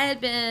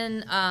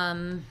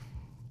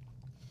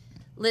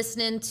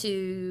listening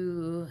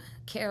to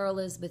Carol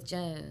Elizabeth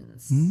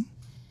Jones,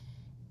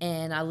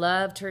 and I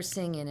loved her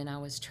singing, and I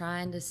was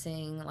trying to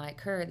sing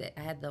like her. That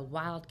I had the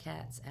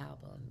Wildcats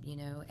album, you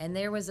know, and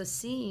there was a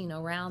scene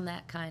around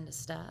that kind of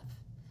stuff.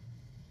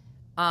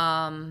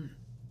 And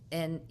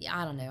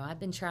I don't know,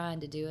 I've been trying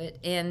to do it.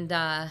 And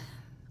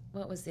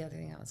what was the other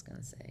thing I was going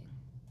to say?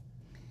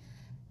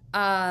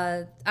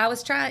 I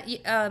was trying.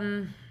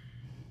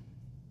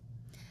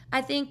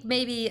 I think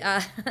maybe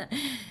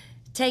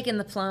taking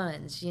the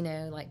plunge, you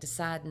know, like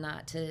deciding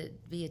not to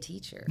be a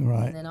teacher,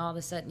 right? And then all of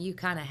a sudden, you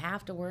kind of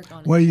have to work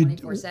on it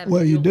 24/7.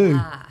 Well, you do.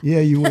 Yeah,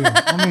 you will.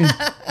 I mean,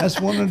 that's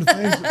one of the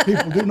things that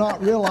people do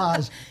not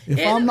realize.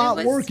 If I'm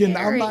not working,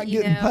 scary, I'm not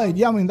getting paid.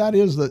 Yeah, I mean that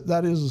is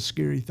a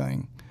scary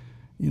thing,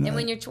 you know. And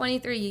when you're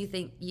 23, you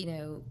think, you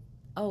know,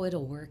 oh,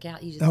 it'll work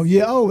out. You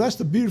just that's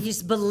the beautiful. You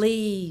just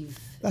believe,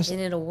 and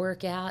it'll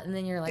work out, and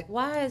then you're like,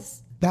 why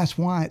is? That's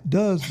why it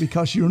does,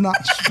 because you're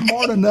not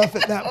smart enough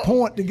at that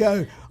point to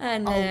go, I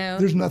know. Oh,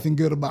 there's nothing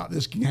good about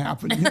this can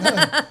happen. You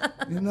know?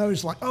 You know,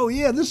 it's like, oh,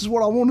 yeah, this is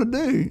what I want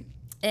to do.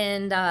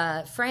 And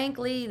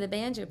frankly, the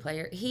banjo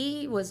player,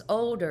 he was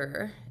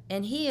older,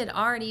 and he had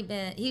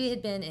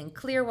been in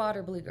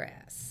Clearwater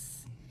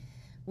Bluegrass,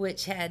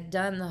 which had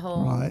done the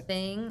whole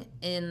thing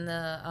in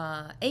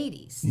the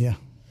 80s. Yeah.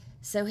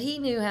 So he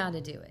knew how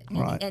to do it.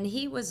 Right. And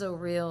he was a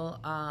real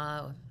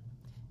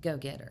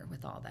go-getter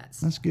with all that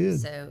stuff. That's good.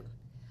 So...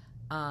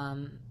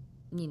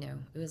 you know,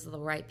 it was the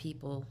right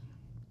people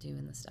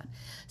doing the stuff.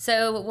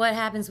 So what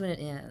happens when it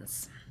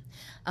ends?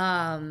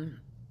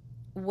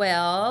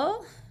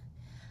 Well,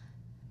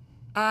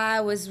 I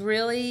was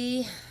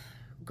really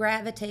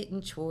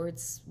gravitating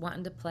towards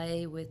wanting to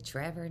play with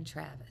Trevor and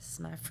Travis,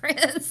 my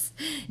friends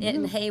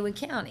in Haywood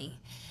County.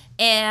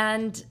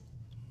 And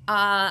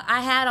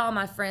I had all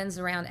my friends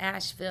around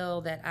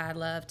Asheville that I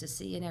loved to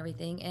see and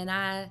everything, and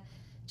I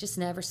just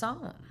never saw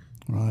them.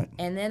 Right.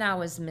 And then I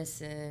was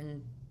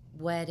missing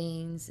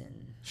weddings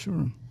and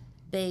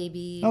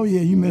babies. Oh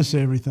yeah, you miss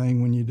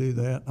everything when you do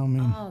that. I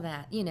mean, all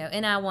that, you know.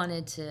 And I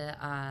wanted to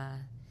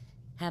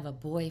have a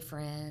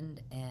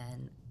boyfriend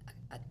and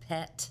a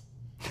pet,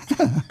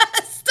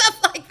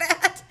 stuff like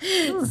that.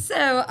 Sure.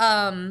 So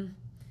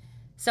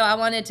I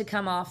wanted to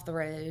come off the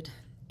road,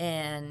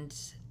 and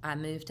I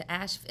moved to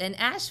Asheville. And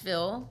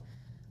Asheville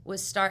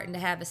was starting to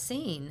have a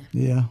scene.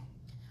 Yeah.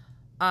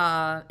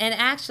 And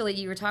actually,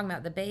 you were talking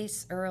about the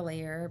bass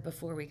earlier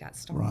before we got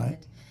started.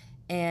 Right.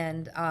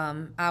 And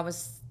I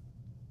was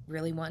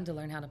really wanting to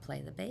learn how to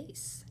play the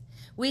bass.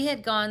 We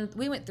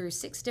went through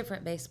 6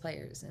 different bass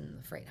players in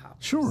the Freight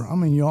Hoppers. Sure. I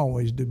mean, you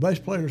always do. Bass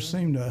players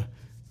seem to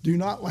do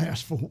not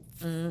last for.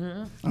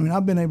 I mean,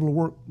 I've been able to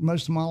work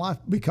most of my life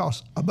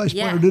because a bass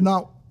player did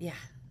not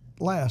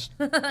last.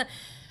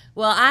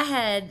 Well, I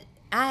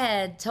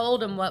had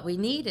told them what we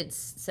needed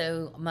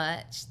so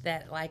much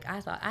that, like,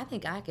 I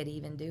think I could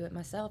even do it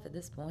myself at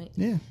this point.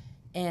 Yeah.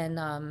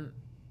 And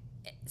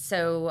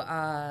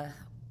so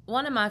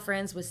one of my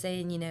friends was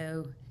saying, you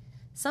know,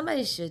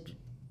 somebody should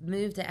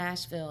move to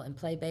Asheville and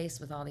play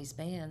bass with all these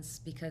bands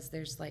because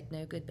there's like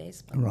no good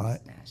bass players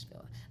in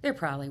Asheville. There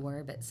probably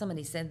were, but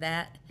somebody said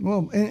that.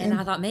 Well, and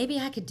I thought maybe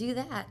I could do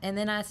that. And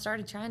then I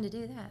started trying to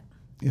do that.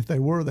 If they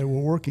were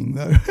working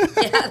though.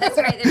 Yeah, that's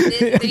right.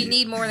 They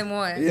need more than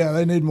one. Yeah,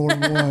 they need more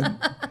than one.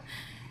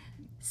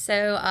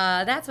 So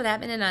that's what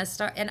happened, and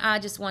I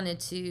just wanted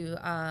to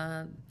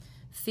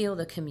feel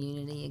the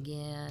community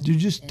again. Did you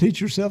just teach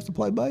yourself to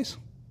play bass?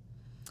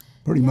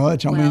 Pretty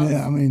much. I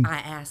mean, I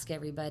asked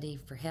everybody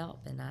for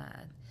help, and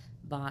I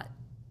bought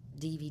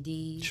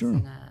DVDs.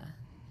 Sure.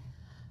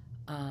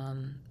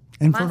 And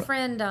my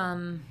friend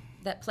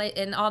that played,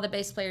 and all the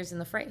bass players in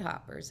the Freight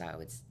Hoppers, I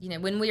would, you know,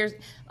 when we're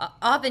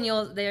often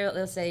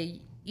they'll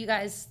say, you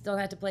guys don't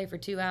have to play for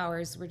 2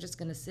 hours. We're just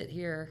going to sit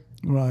here.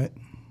 Right.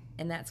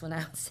 And that's when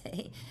I would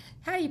say,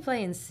 how are you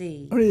playing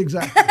C? Oh,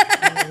 exactly.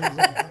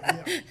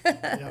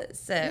 Yeah.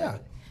 So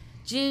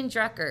June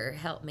Drucker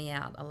helped me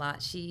out a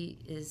lot. She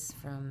is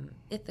from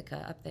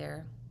Ithaca up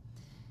there,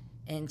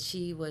 and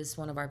she was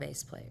one of our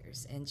bass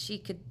players. And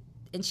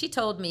she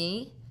told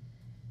me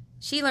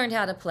she learned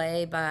how to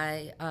play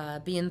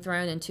by being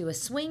thrown into a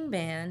swing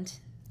band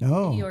in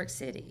New York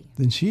City.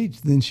 Then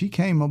she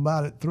came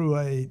about it through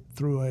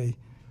a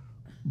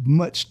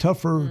much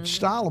tougher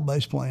style of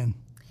bass playing.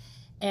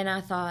 And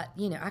I thought,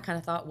 you know, I kind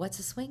of thought, what's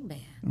a swing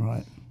band?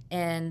 Right.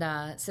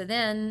 And so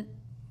then,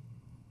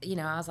 you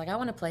know, I was like, I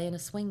want to play in a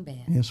swing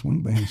band. Yeah,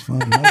 swing band's fun.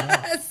 No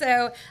doubt.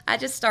 So I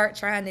just start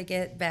trying to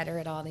get better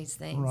at all these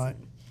things. Right.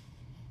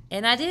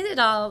 And I did it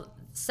all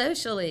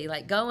socially,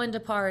 like going to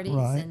parties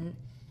Right.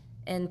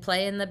 and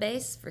playing the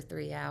bass for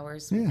 3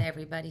 hours with Yeah.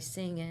 everybody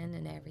singing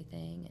and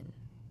everything. And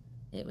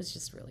it was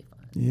just really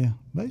fun. Yeah,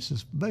 bass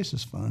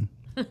is fun.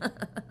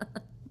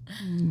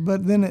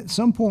 But then at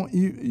some point,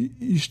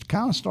 you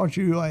kind of start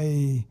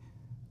a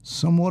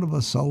somewhat of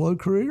a solo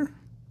career.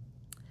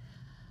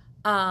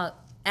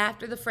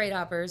 After the Freight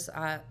Hoppers,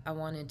 I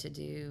wanted to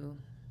do,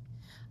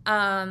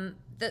 I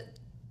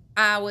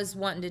was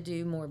wanting to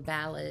do more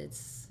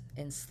ballads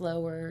and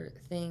slower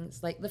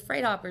things. Like the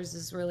Freight Hoppers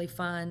is really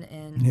fun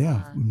and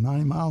Yeah,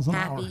 90 miles an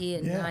hour. happy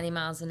and Yeah. 90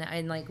 miles an hour.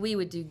 And like we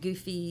would do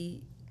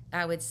goofy,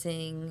 I would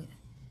sing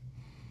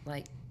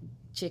like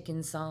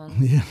chicken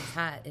songs Yeah.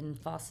 high and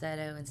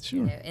falsetto and Sure.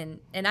 you know,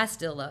 and I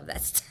still love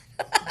that stuff.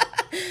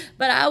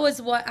 But I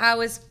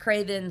was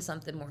craving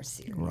something more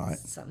serious, Right.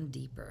 something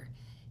deeper.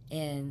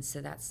 And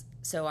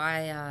so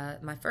I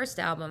my first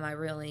album I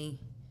really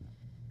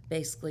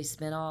basically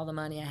spent all the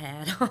money I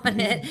had on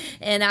it,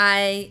 and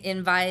I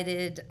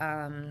invited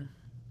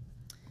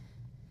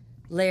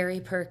Larry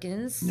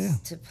Perkins Yeah.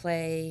 to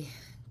play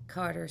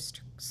Carter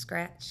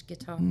scratch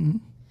guitar, Mm-hmm.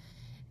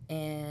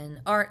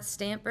 and Art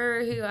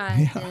Stamper, who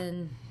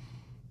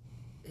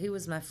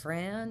was my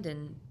friend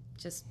and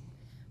just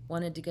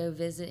wanted to go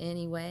visit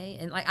anyway,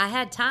 and like I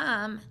had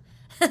time.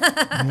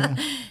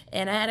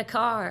 And I had a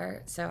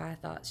car, so I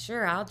thought,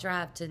 sure, I'll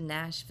drive to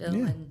Nashville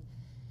Yeah.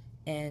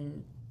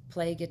 and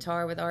play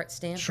guitar with Art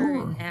Stamper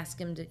Sure. and ask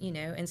him to, you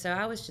know. And so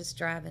I was just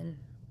driving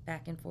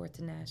back and forth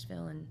to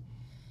Nashville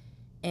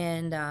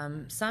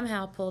and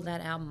somehow pulled that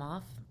album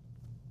off,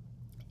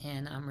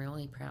 and I'm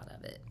really proud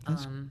of it.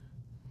 And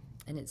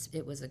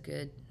it was a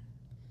good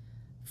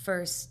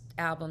first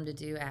album to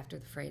do after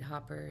the Freight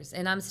Hoppers,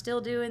 and I'm still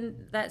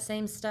doing that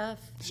same stuff.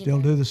 you Still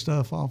know. do the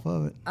stuff off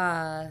of it.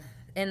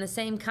 And the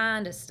same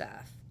kind of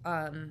stuff.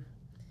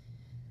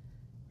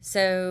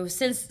 So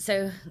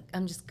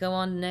I'm just go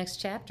on to the next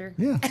chapter.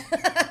 Yeah.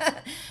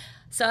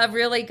 So I've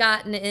really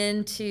gotten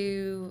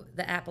into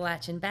the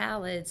Appalachian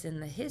ballads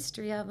and the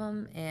history of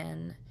them.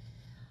 And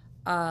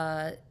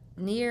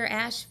near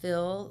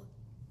Asheville,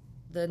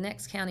 the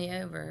next county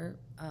over,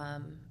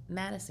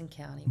 Madison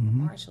County, where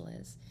Marshall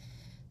is,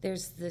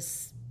 there's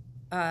this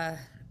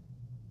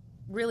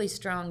really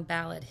strong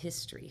ballad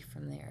history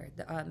from there.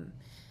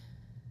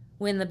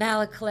 When the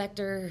ballad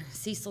collector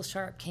Cecil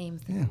Sharp came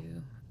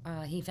through,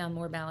 he found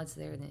more ballads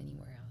there than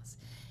anywhere else.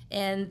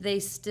 And they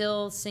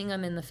still sing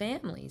them in the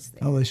families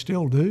there. Oh, they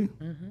still do?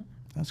 Mm-hmm.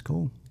 That's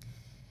cool.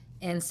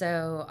 And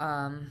so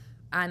I'm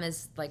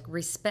as like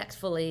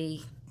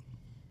respectfully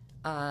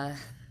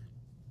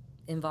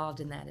involved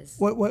in that as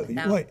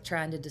without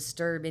trying to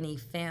disturb any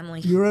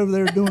family. You're over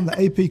there doing the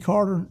A.P.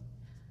 Carter.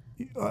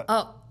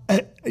 Oh.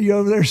 You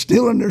over there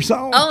stealing their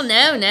songs? Oh,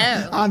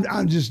 no.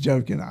 I'm just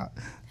joking.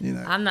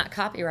 I'm not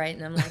copyrighting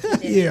them like you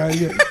did.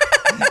 Yeah.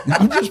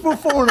 I'm just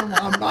performing them.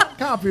 I'm not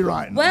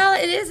copyrighting.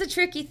 Well, it is a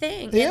tricky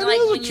thing. Yeah, and like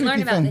it is a when you learn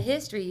tricky about thing. the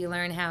history, you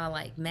learn how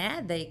like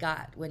mad they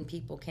got when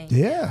people came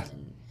Yeah. down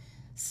and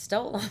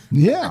stole them.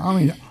 Yeah, I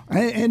mean,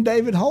 and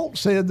David Holt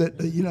said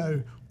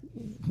that,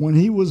 when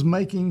he was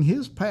making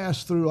his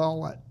pass through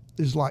all that,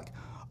 is like,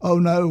 oh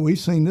no, we've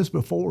seen this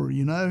before,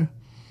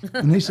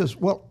 And he says,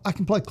 well, I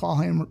can play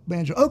clawhammer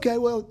banjo. Okay,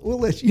 well, we'll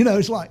let you.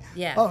 It's like,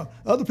 Yeah.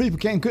 Other people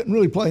couldn't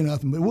really play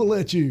nothing, but we'll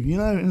let you,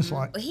 And it's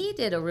like, Well, he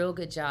did a real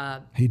good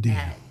job He did.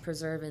 at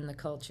preserving the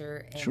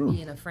culture and Sure.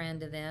 being a friend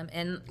to them.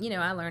 And,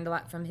 I learned a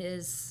lot from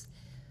his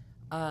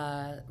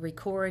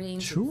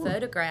recordings Sure. and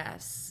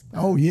photographs.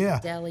 oh yeah.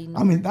 Deli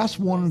I mean, North that's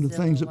and one of the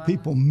Brazil things a that lot.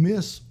 people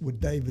miss with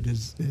David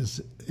is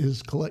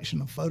his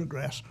collection of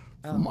photographs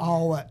from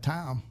all that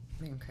time.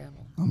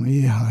 Incredible. I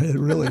mean, yeah, it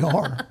really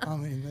are. I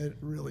mean, it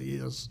really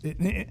is.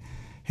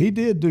 He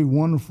did do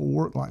wonderful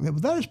work like that,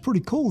 but that is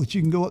pretty cool that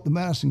you can go up to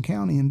Madison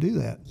County and do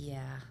that.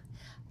 Yeah.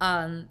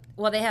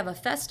 Well, they have a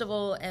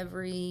festival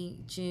every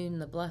June,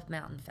 the Bluff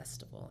Mountain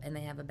Festival, and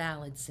they have a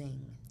ballad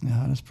sing.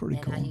 Yeah, that's pretty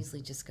And cool. I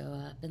usually just go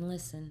up and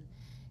listen.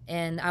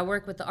 And I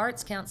work with the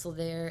Arts Council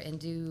there and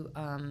do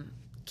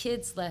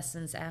kids'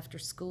 lessons after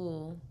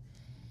school.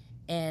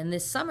 And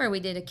this summer we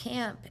did a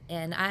camp,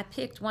 and I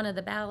picked one of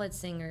the ballad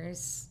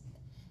singers,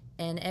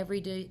 and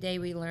every day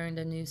we learned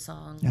a new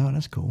song Yeah,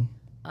 that's cool.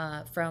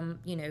 from,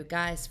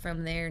 guys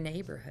from their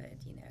neighborhood,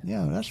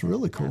 Yeah, that's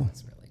really That cool.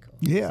 was really cool.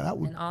 Yeah, that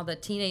would. And all the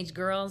teenage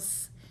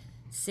girls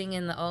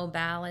singing the old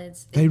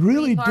ballads. They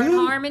really three-part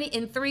do? harmony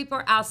in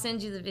 3-part. I'll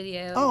send you the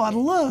video. Oh, I'd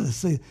love to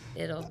see.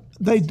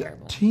 It's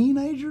terrible.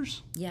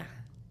 Teenagers? Yeah,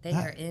 they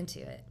are into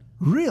it.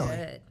 Really?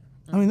 Good.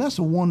 I mean, that's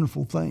a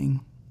wonderful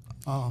thing.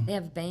 They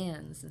have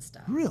bands and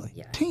stuff. Really?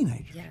 Yeah.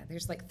 Teenagers? Yeah,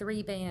 there's like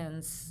 3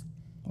 bands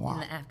Wow. in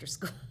the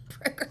after-school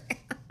program.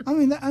 I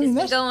mean, It's been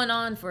that's going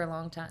on for a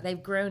long time.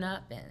 They've grown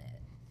up in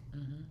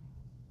it.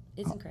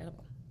 It's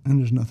incredible. and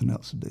there's nothing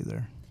else to do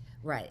there,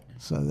 Right.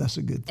 so that's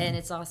a good thing. And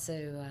it's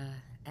also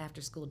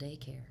after-school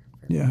daycare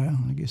Yeah,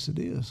 I guess it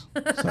is.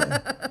 So,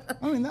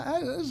 I mean,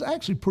 it's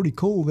actually pretty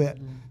cool that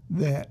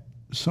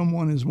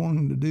someone is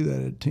wanting to do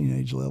that at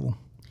teenage level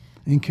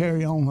and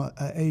carry on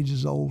a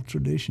ages-old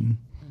tradition.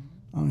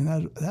 I mean,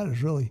 that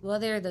is really... Well,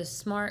 they're the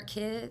smart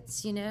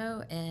kids, you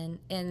know, and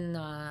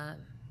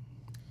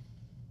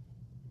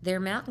they're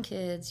mountain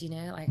kids, you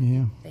know, like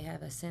they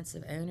have a sense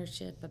of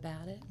ownership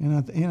about it.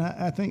 And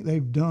I think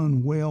they've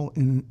done well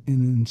in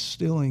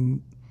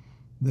instilling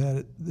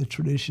that the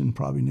tradition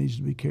probably needs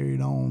to be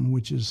carried on,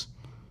 which is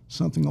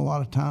something a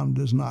lot of time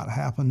does not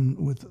happen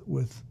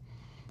with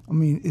I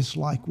mean, it's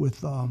like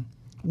with,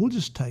 we'll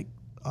just take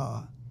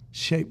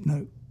shape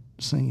note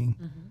singing.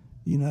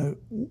 You know,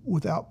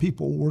 without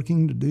people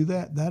working to do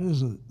that, that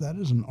is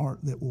an art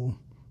that will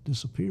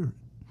disappear.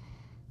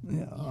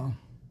 Yeah. I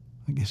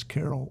guess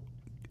Carol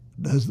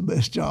does the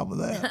best job of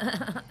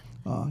that.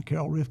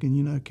 Carol Rifkin,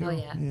 you know Carol?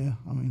 Oh, yeah. Yeah,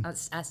 I mean... I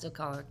still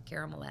call her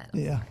Carol Millette.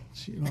 Yeah.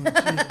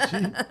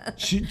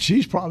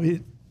 She's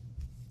probably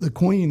the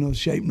queen of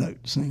shape note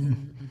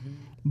singing.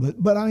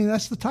 But I mean,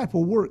 that's the type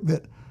of work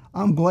that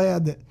I'm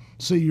glad that,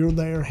 see, you're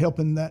there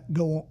helping that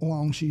go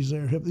along. She's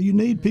there. You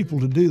need people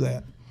to do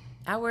that.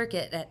 I work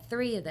at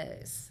 3 of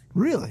those.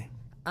 Really?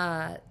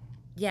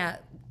 Yeah.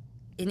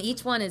 And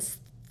each one is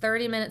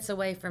 30 minutes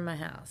away from my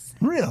house.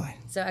 Really?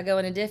 So I go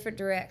in a different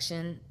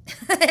direction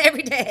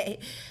every day.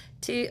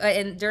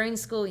 And during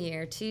school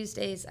year,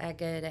 Tuesdays I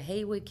go to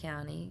Haywood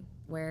County,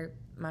 where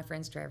my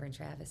friends Trevor and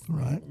Travis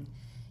live. Right.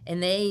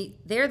 And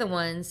they're the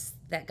ones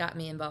that got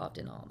me involved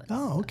in all this.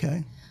 Oh,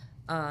 okay.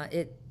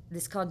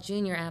 It's called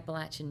Junior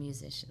Appalachian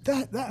Musicians.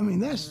 I mean,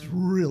 that's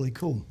really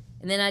cool.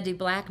 And then I do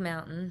Black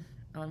Mountain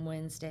on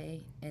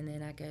Wednesday, and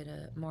then I go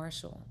to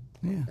Marshall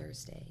on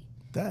Thursday.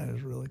 That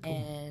is really cool.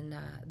 And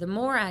the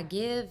more I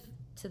give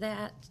to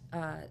that,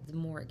 the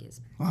more it gives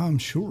back. I'm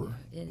sure.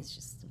 It's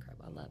just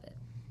incredible. I love it.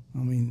 I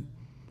mean,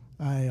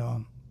 I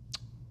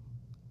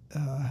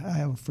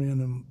have a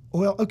friend, and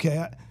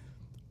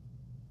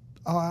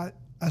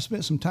I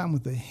spent some time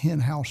with the Hen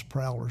House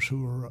Prowlers,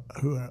 who are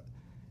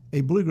a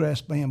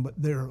bluegrass band, but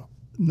their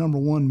number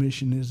one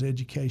mission is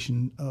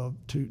education.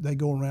 They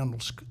go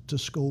around to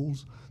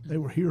schools. They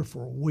were here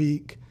for a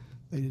week.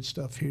 They did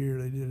stuff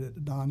here. They did it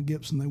at Don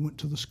Gibson. They went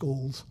to the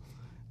schools,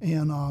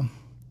 and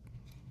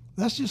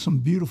that's just some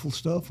beautiful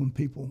stuff when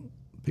people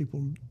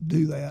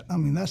do that. I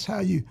mean, that's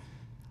how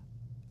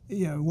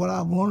what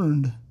I've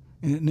learned,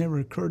 and it never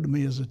occurred to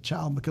me as a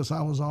child because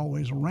I was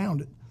always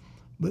around it.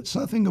 But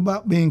something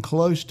about being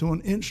close to an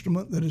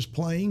instrument that is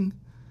playing,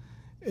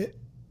 it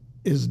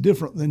is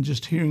different than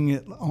just hearing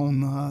it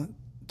on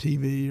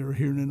TV or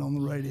hearing it on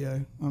the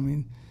radio. I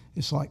mean,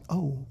 it's like,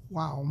 oh,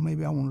 wow,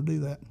 maybe I want to do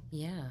that.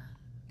 Yeah.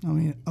 I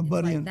mean, a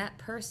buddy... Like that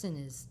person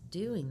is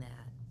doing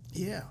that.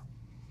 Yeah.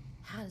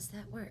 How does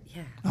that work?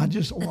 Yeah. I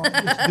just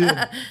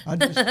did. I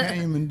just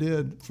came and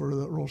did for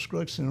the Earl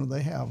Scruggs Center.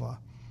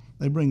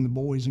 They bring the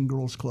Boys and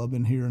Girls Club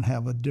in here and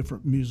have a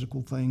different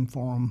musical thing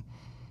for them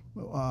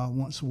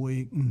once a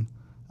week. And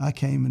I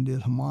came and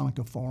did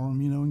harmonica for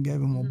them, and gave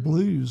them a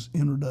blues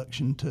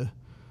introduction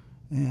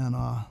and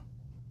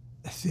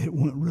it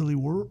went really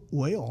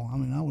well. I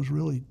mean, I was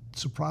really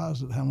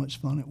surprised at how much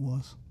fun it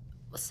was.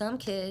 Well, some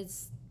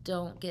kids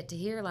don't get to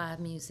hear live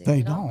music.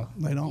 They don't.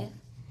 Yeah.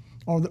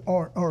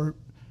 Or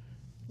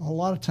a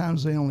lot of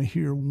times they only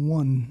hear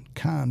one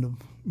kind of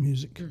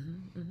music.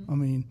 I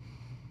mean,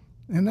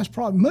 and that's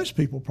probably, most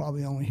people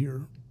probably only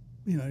hear,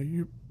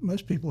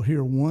 most people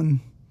hear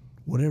one,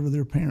 whatever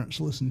their parents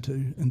listen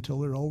to, until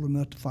they're old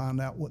enough to find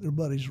out what their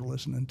buddies are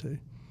listening to,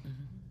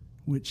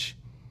 which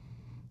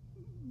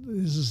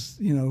is,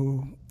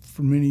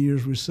 for many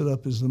years we set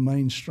up as the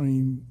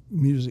mainstream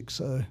music.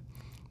 So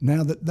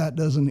now that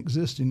doesn't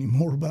exist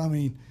anymore. But I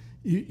mean,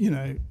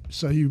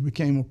 so you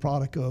became a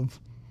product of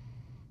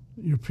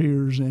your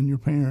peers and your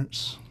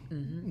parents,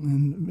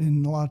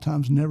 and a lot of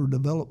times never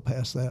developed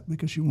past that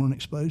because you weren't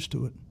exposed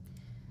to it.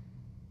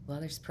 Well,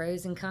 there's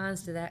pros and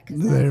cons to that,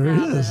 because there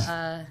that's is. how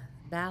the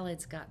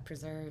ballads got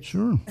preserved.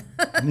 Sure.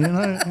 And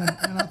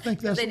I think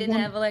that's they didn't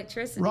have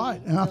electricity.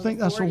 Right, and I think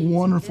that's a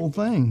wonderful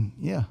thing.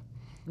 Yeah.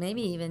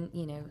 Maybe even,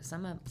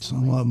 some of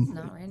them.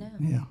 Not right now.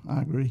 Yeah,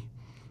 I agree.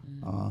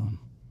 I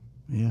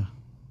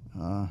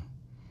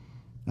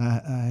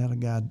had a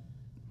guy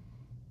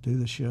do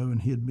the show,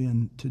 and he had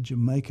been to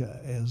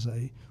Jamaica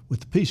with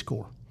the Peace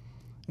Corps,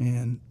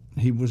 and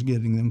he was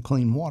getting them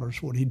clean water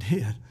is what he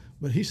did.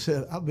 But he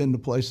said, I've been to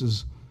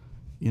places,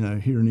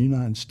 here in the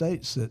United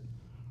States that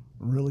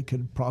really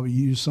could probably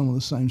use some of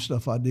the same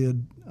stuff I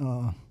did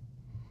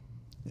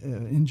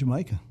in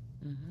Jamaica.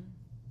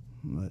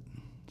 But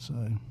so.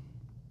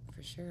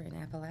 For sure, in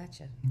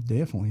Appalachia.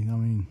 Definitely. I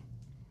mean,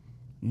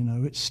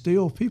 it's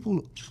still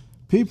people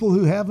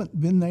who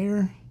haven't been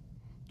there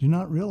do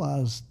not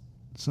realize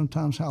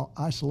sometimes how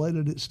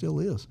isolated it still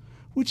is,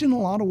 which in a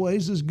lot of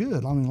ways is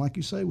good. I mean, like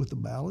you say, with the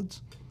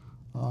ballads,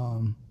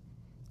 and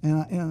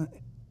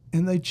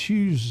they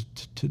choose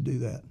to do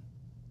that.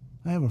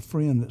 I have a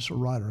friend that's a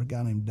writer, a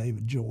guy named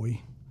David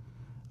Joy.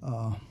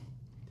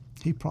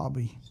 He's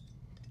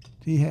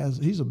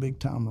a big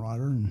time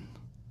writer, and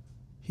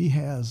he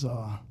has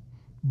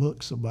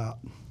books about,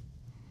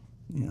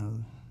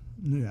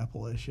 New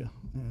Appalachia,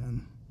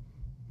 and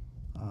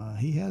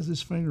he has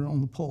his finger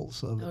on the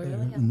pulse of it. Oh, really?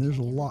 There. And there's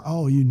a lot.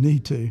 Oh, you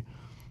need to.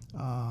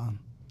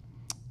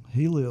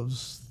 He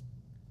lives,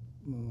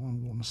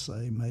 I'm going to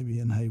say, maybe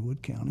in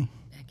Haywood County.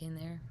 Back in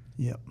there.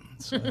 Yep.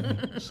 So,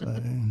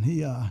 and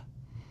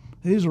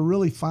he's a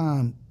really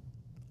fine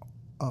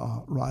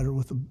writer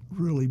with a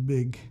really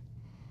big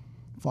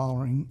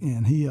following,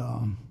 and he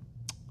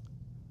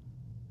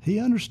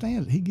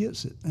understands it. He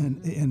gets it,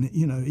 and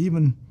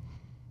even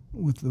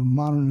with the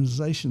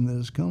modernization that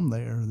has come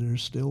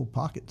there's still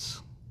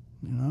pockets,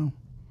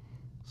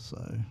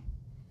 So,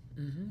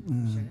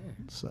 Sure.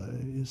 so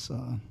it's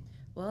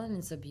Well, and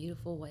it's a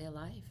beautiful way of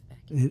life back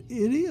it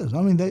is.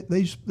 I mean,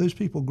 those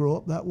people grow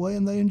up that way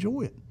and they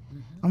enjoy it.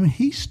 I mean,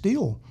 he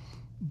still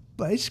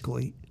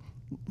basically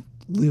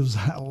lives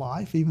that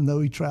life, even though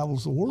he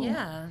travels the world.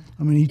 Yeah.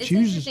 I mean, he It's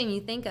chooses. interesting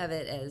you think of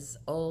it as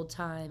old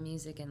time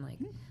music and like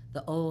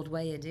the old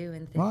way of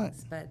doing things, Right.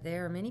 but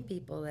there are many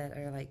people that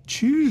are like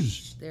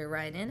Choose. they're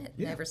right in it,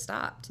 Yeah. never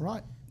stopped.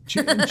 Right.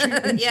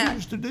 And Yeah.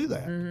 choose to do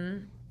that.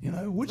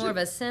 Which More of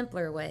a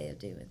simpler way of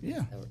doing things.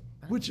 yeah, So,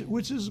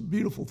 which is a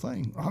beautiful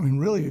thing. I mean,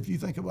 really, if you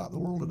think about the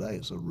world today,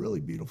 it's a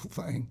really beautiful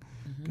thing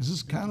because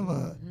it's kind of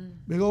a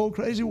big old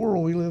crazy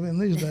world we live in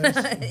these days.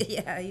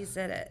 yeah, you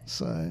said it.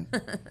 So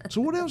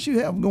what else you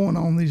have going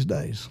on these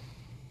days?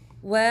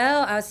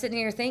 Well, I was sitting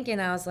here thinking,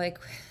 I was like,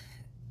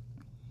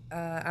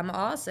 I'm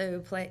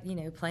also playing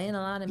a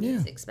lot of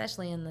music,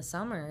 especially in the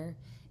summer.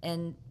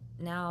 And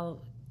now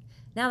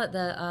that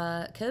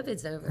the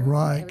COVID's over,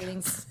 Right.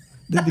 everything's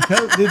I guess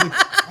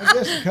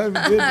the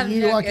COVID did to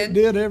you like it joking.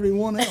 did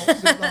everyone else.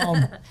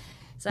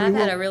 So I've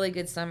had a really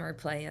good summer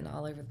playing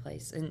all over the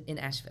place in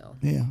Asheville.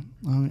 Yeah,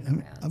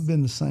 I've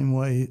been the same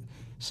way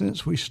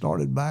since we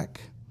started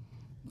back.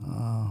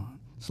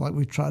 It's like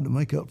we tried to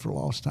make up for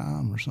lost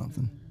time or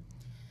something.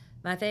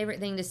 My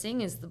favorite thing to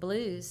sing is the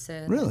blues,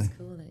 so Really? that's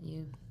cool that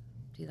you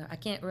do that. I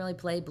can't really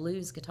play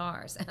blues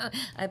guitars.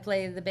 I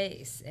play the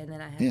bass, and then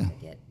I have Yeah. to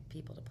get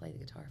people to play the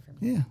guitar for me.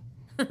 Yeah,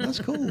 that's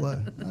cool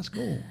though. That's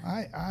cool.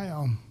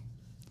 I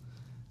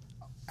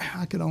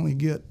could only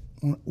get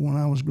when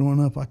I was growing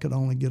up. I could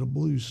only get a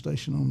blues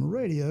station on the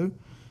radio.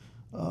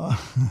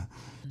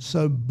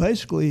 So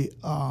basically,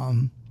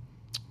 I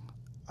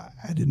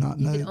did not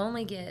You know. can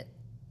only get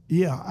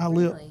Yeah, I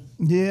lived. Really?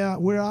 Yeah,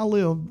 where I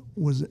lived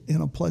was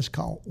in a place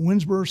called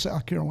Winsboro,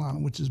 South Carolina,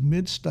 which is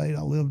mid-state.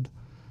 I lived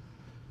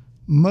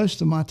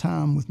most of my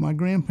time with my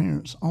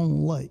grandparents on the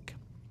lake,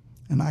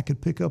 and I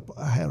could pick up.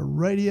 I had a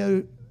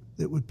radio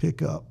that would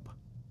pick up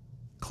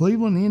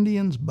Cleveland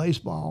Indians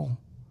baseball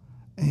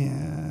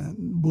and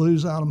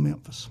blues out of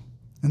Memphis,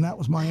 and that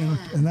was my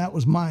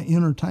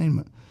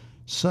entertainment.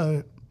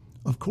 So,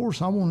 of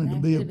course, I wanted to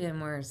that be could a have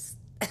been worse.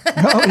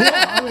 Oh,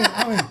 yeah, I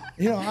mean,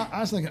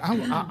 I was thinking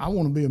I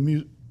want to be a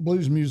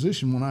blues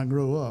musician when I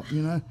grow up,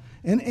 and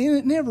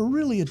it never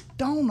really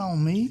dawned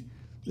on me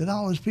that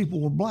all those people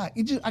were black.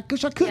 It just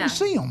because I couldn't Yeah.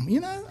 see them,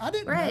 I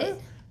didn't Right.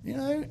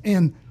 know,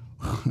 and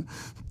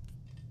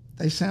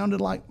they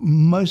sounded like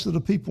most of the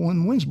people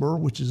in Winsboro,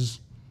 which is,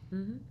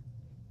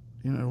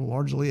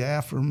 largely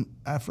African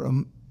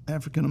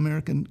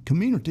American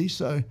community.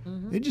 So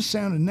it just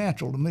sounded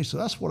natural to me. So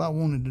that's what I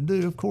wanted to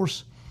do. Of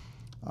course.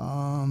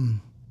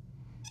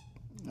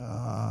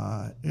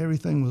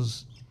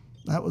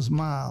 That was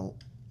my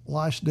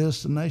life's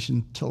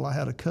destination till I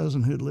had a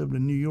cousin who had lived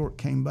in New York,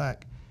 came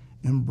back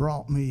and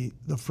brought me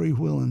the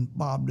freewheeling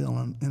Bob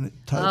Dylan, and it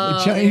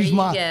totally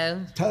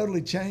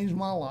totally changed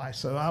my life.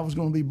 So I was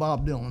going to be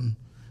Bob Dylan,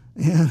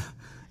 and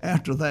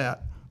after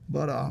that,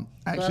 but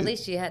actually, Well, at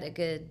least you had a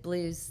good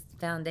blues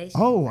foundation.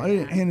 oh, for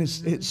that. and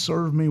it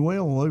served me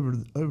well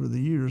over the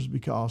years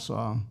because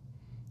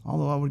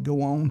although I would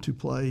go on to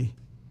play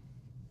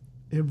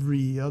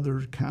every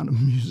other kind of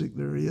music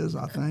there is,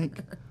 I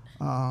think.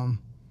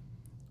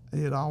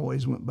 It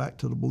always went back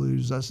to the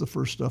blues. That's the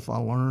first stuff I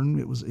learned.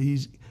 It was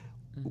easy.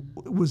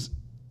 It was,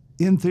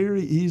 in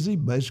theory, easy,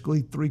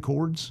 basically 3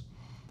 chords.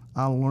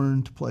 I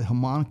learned to play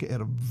harmonica at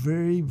a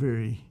very,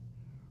 very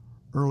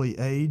early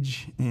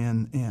age,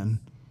 and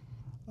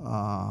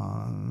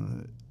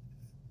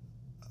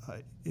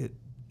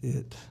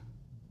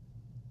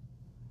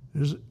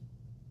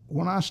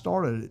when I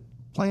started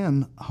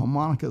playing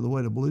harmonica the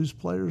way the blues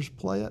players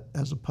play it,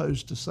 as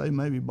opposed to, say,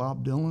 maybe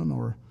Bob Dylan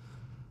or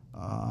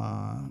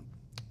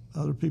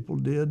other people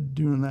did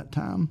during that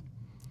time,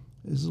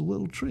 is a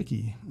little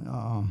tricky.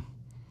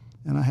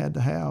 And I had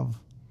to have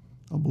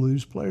a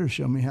blues player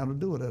show me how to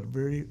do it at a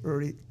very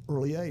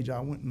early age. I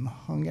went and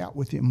hung out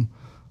with him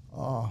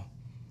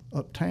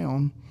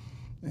uptown,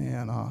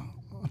 and I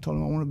told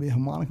him I want to be a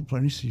harmonica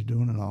player. And he said, "You're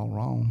doing it all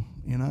wrong,"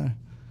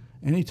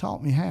 And he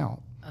taught me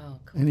how. Oh,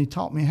 cool. And he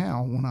taught me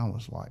how when I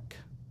was like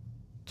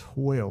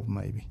 12,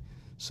 maybe.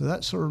 So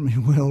that served me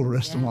well the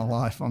rest of my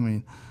life. I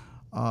mean,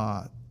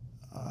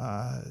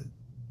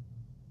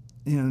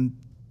 and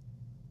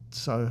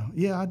so,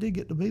 yeah, I did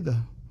get to be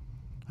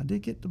I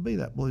did get to be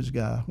that blues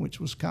guy, which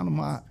was kind of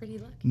my Pretty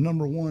lucky.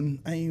 number one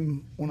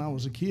aim when I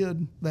was a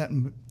kid. That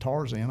and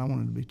Tarzan. I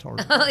wanted to be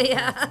Tarzan. Oh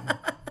yeah.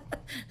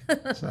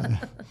 So,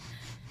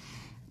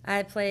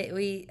 I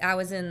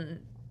was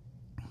in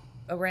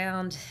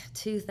around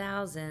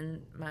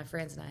 2000. My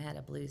friends and I had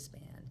a blues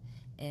band,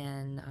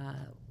 and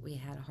we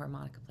had a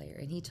harmonica player,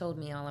 and he told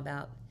me all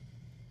about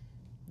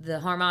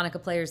the harmonica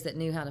players that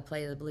knew how to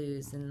play the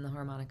blues, and the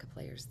harmonica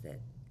players that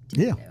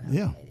didn't know how to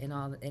play it,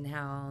 and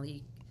how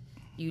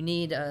you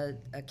need a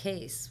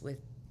case with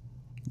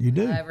you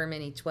do. however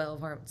many 7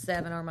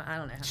 harmonica. I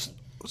don't know how many.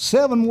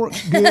 7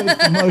 works good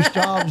for most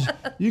jobs.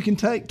 You can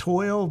take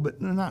 12, but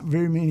there are not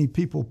very many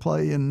people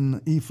play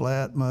in E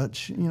flat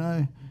much, you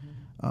know.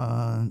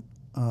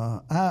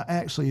 I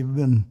actually have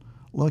been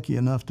lucky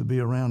enough to be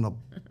around a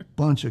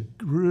bunch of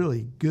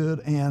really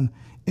good and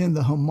in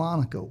the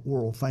harmonica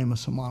world,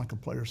 famous harmonica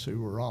players who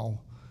were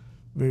all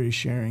very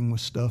sharing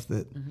with stuff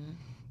that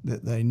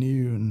that they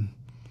knew, and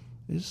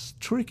it's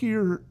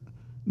trickier.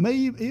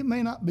 It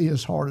may not be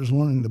as hard as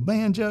learning the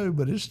banjo,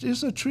 but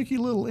it's a tricky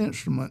little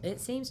instrument.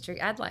 It seems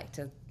tricky. I'd like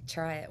to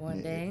try it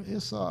one day.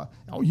 It's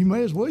you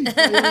may as well you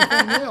play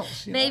everything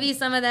else. You Maybe know?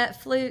 some of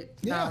that flute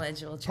Yeah,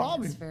 knowledge will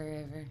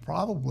transfer over.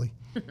 Probably.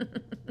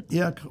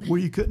 Yeah, where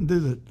you couldn't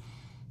do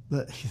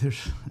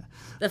there's.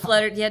 The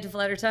flutter, you had to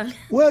flutter tongue.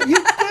 Well, you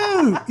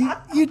do.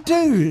 You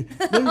do.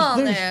 No.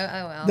 Oh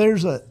well.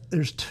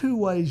 There's 2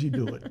 ways you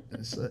do it.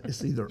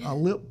 It's either a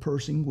lip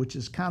pursing, which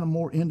is kind of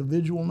more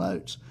individual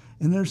notes,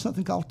 and there's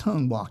something called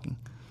tongue blocking,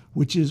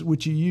 which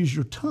you use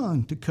your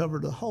tongue to cover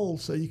the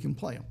holes so you can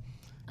play them.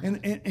 And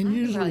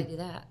usually, do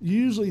that.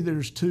 usually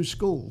there's 2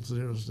 schools.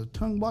 There's the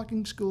tongue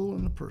blocking school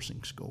and the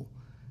pursing school,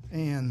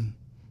 and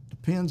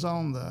depends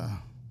on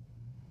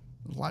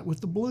like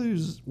with the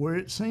blues, where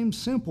it seems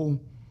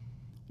simple.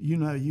 You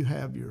know, you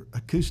have your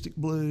acoustic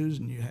blues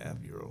and you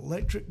have your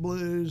electric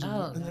blues,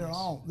 and they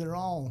all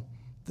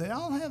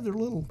have their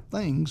little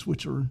things,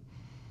 which are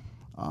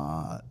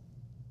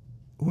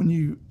when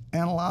you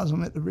analyze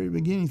them at the very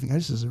beginning, you think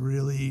this is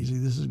really easy.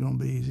 This is going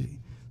to be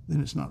easy.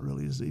 Then it's not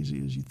really as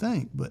easy as you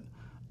think. But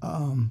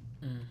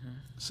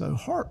so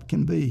harmonica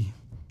can be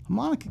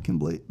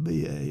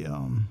a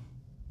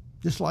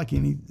just like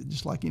any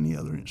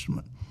other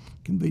instrument,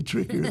 can be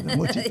trickier than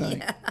what you think.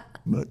 Yeah.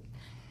 But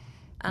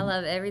I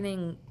love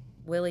everything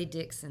Willie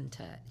Dixon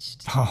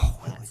touched. oh,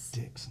 Willie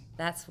Dixon.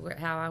 That's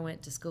how I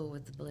went to school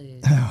with the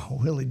blues. Oh,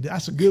 Willie,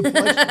 that's a good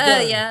place to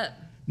go. Yeah.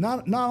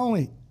 Not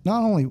only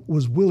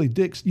was Willie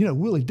Dixon, you know,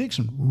 Willie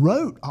Dixon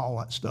wrote all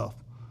that stuff.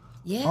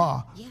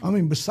 Yeah. I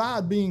mean,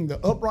 beside being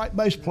the upright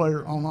bass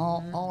player on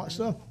all that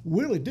stuff,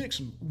 Willie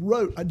Dixon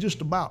wrote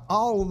just about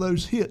all of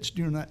those hits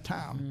during that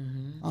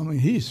time. I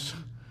mean,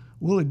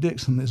 Willie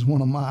Dixon is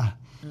one of my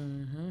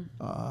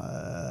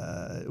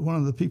one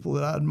of the people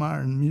that I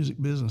admire in the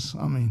music business.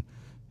 I mean,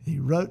 he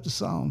wrote the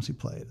songs, he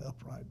played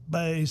upright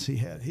bass, he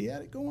had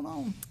it going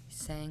on.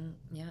 Sang,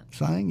 yeah.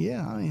 Sang,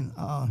 yeah. I mean,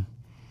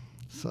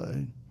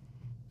 so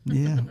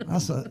yeah,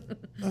 that's a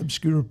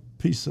obscure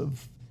piece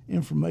of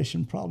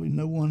information. Probably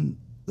no one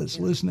that's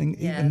listening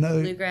even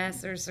knows.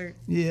 Bluegrassers are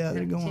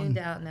they're going tuned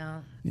out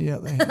now. Yeah,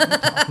 they're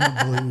talking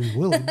blues.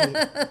 Willie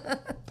Dixon.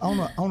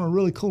 On a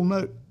really cool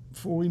note,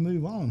 before we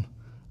move on,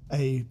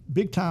 a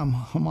big-time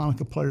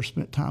harmonica player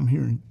spent time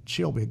here in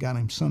Shelby, a guy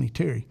named Sonny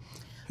Terry,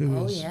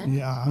 who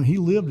he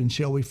lived in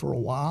Shelby for a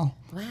while.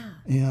 Wow.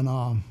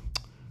 And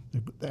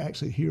they're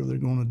actually here. They're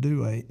going to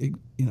do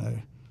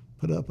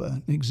put up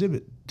an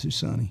exhibit to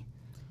Sonny.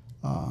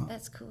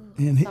 That's cool.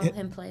 And I saw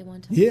him play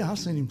one time. Yeah, I've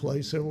seen him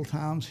play several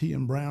times. He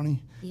and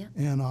Brownie. Yeah.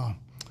 And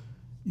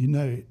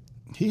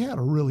he had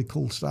a really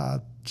cool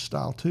style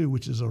too,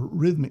 which is a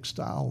rhythmic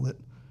style that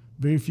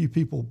very few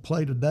people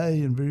play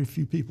today, and very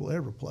few people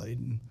ever played.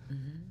 And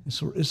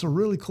it's a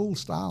really cool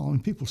style. I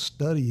mean, people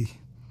study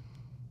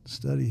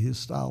his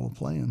style of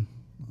playing.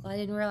 Well, I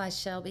didn't realize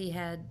Shelby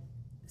had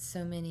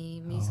so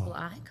many musical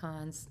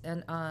icons,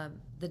 and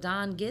the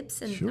Don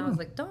Gibson. Sure. I was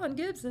like, Don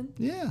Gibson.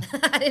 Yeah.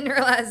 I didn't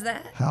realize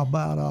that. How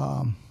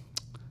about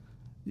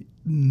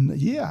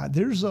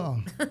there's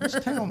this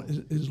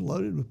town is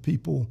loaded with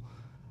people.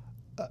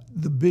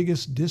 The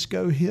biggest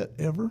disco hit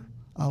ever,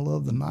 I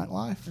Love the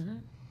Nightlife.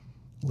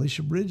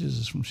 Alicia Bridges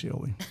is from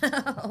Shelby.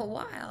 Oh,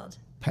 wild.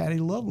 Patty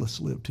Loveless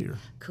lived here.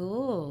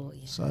 Cool.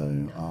 Yeah.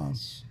 So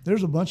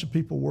there's a bunch of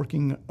people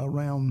working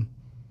around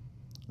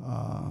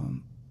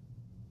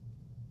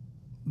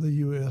the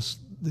U.S.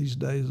 these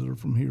days that are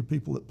from here,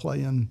 people that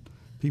play in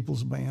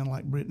people's band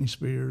like Britney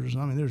Spears.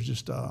 I mean, there's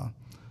just there's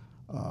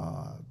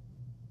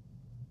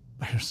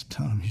a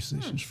ton of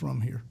musicians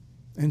from here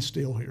and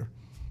still here.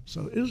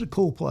 So it is a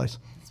cool place.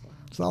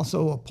 It's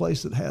also a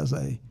place that has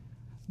a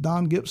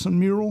Don Gibson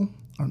mural,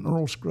 an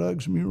Earl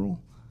Scruggs mural,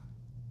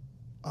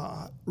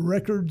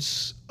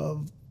 records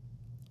of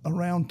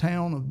around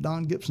town of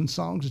Don Gibson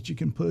songs that you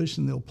can push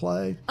and they'll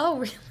play. Oh,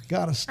 really?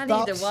 Got a stop.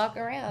 I need to walk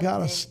around.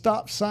 Got a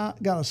stop sign.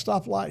 Got a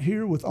stoplight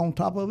here with on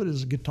top of it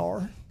is a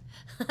guitar.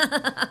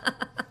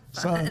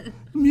 So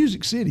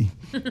Music City.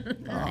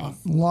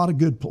 Nice. A lot of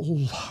good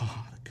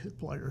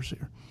players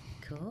here.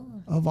 Cool.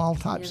 of all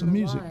types in of the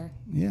music. water.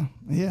 Yeah,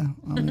 yeah.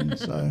 I mean,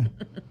 so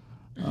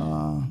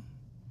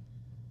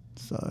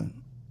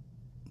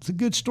it's a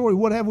good story.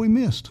 What have we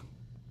missed?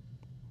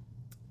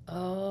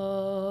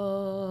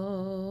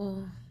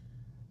 Oh,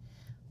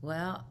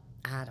 well,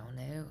 I don't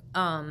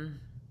know.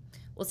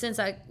 Well, since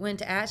I went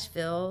to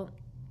Asheville,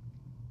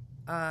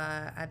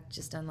 I've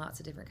just done lots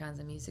of different kinds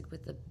of music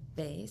with the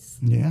bass.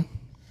 Yeah.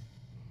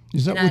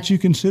 Is that And what you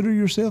consider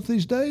yourself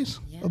these days?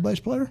 Yeah. A bass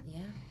player? Yeah.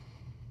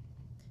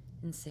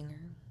 And singer.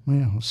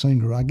 Yeah, a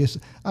singer. I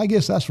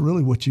guess that's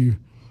really what you.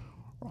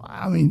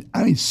 I mean,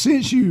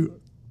 since you.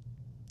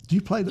 Do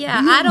you play the? Yeah,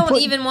 do you I don't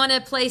play- even want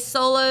to play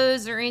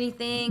solos or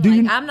anything. Do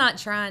Like, you- I'm not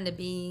trying to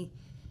be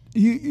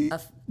You, a-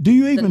 do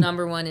you the even?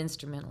 number one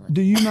instrumentalist.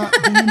 Do you not?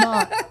 Do you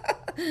not?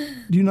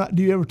 Do you not?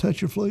 Do you ever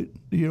touch your flute?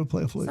 Do you ever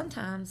play a flute?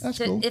 Sometimes. That's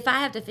cool. If I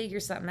have to figure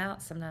something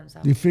out, sometimes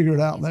I'll. You figure it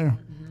out there.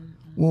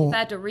 Well, If I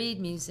have to read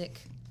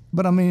music.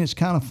 but I mean, it's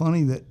kind of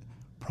funny that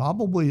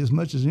probably as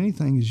much as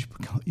anything is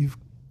you've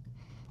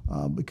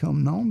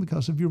become known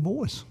because of your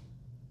voice,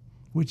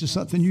 which is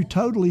something you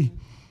totally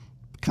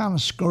kind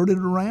of skirted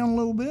around a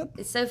little bit.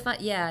 It's so fun.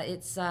 Yeah,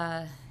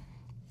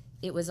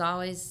 it was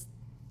always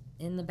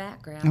in the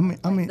background.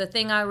 I mean- the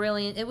thing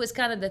it was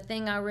kind of the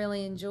thing I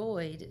really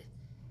enjoyed,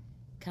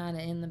 kind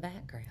of in the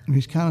background.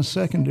 It's kind of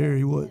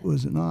secondary,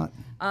 was it not?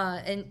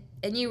 And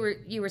you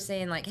were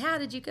saying, like, how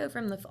did you go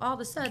from all of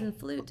a sudden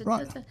flute to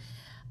Right.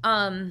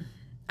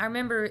 I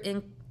remember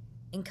in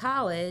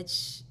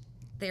college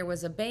there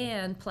was a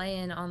band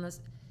playing on this,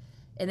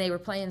 and they were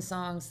playing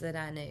songs that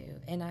I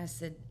knew, and I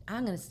said,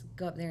 I'm going to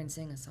go up there and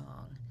sing a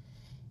song.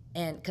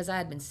 And because I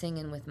had been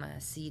singing with my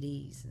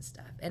CDs and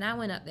stuff, and I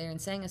went up there and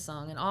sang a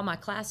song, and all my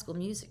classical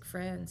music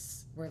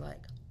friends were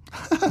like,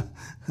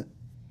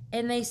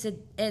 and they said,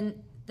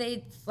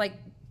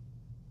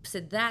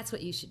 that's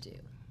what you should do.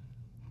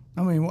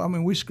 I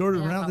mean, we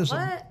skirted And I around thought, this.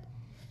 what?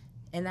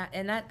 And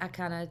that I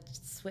kind of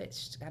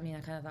switched. I mean, I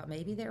kind of thought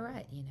maybe they're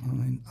right, you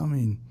know. I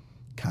mean,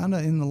 kind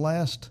of in the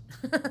last.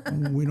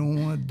 We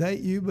don't want to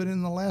date you, but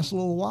in the last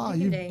little while,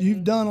 You can date you've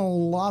me. done a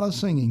lot of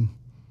singing,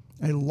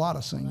 a lot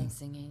of I singing. love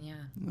singing, yeah.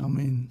 I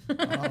mean,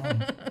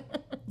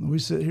 we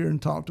sit here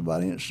and talked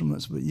about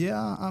instruments, but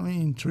yeah, I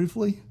mean,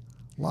 truthfully,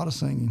 a lot of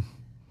singing.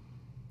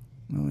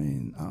 I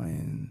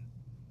mean,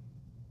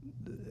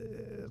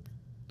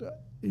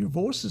 your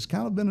voice has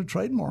kind of been a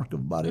trademark of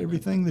about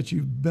everything that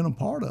you've been a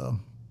part of.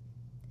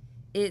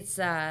 It's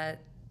a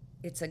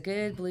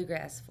good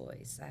bluegrass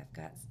voice.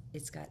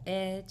 It's got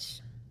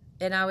edge,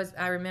 and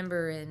I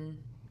remember in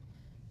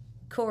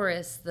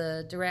chorus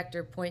the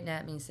director pointing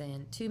at me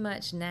saying, "Too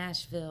much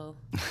Nashville."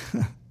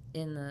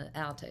 In the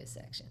alto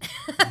section.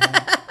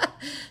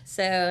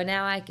 So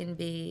now I can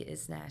be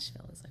as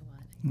Nashville as I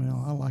want.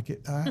 Well, I like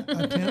it.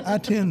 I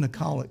tend to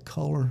call it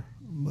color,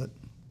 but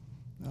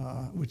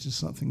which is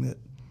something that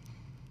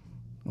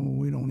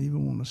we don't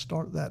even want to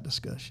start that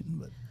discussion.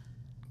 But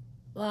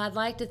Well, I'd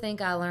like to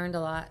think I learned a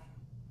lot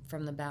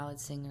from the ballad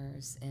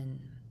singers and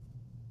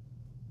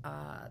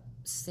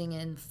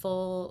singing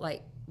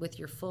with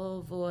your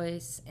full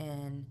voice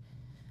and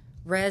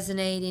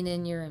resonating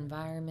in your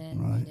environment,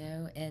 Right. you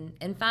know,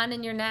 and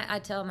finding your I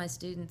tell my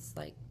students,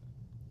 like,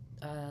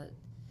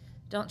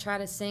 don't try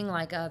to sing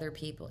like other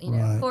people. You know,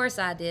 Right. of course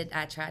I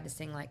tried to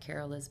sing like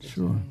Carol Elizabeth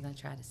Sure. Jones. I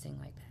tried to sing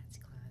like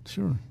Patsy Cline.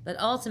 sure, But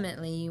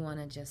ultimately, you want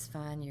to just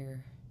find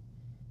your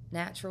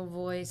natural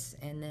voice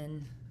and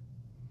then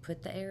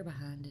put the air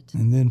behind it.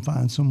 and then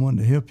find someone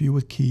to help you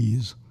with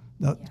keys.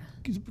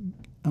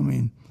 I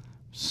mean,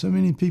 so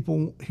many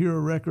people hear a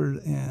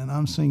record and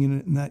I'm singing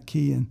it in that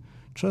key, and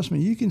trust me,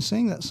 you can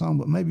sing that song,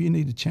 but maybe you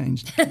need to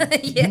change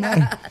it. Yeah. You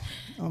know?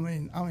 I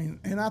mean,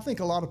 and I think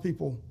a lot of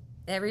people.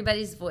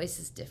 Everybody's voice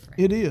is different.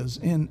 It is,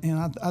 and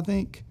I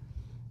think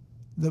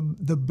the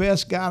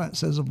best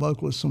guidance as a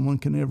vocalist someone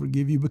can ever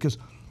give you, because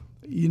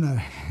you know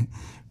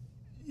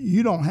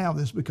you don't have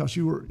this because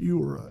you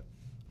were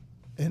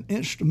an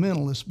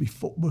instrumentalist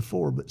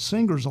before, but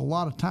singers a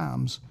lot of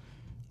times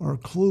are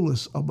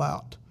clueless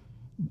about.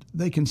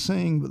 They can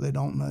sing, but they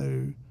don't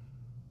know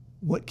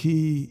what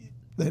key.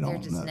 They They're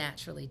don't just know.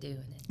 naturally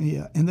doing it.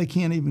 Yeah, and they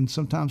can't even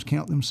sometimes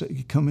count themselves.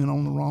 You come in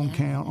on the wrong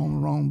count, on the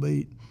wrong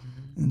beat,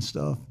 and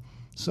stuff.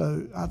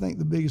 So I think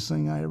the biggest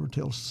thing I ever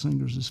tell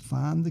singers is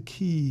find the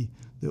key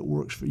that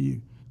works for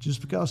you. Just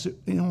because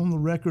on the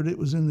record it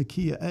was in the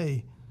key of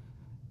A,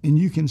 and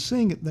you can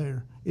sing it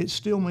there, it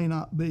still may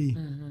not be.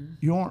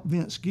 You aren't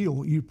Vince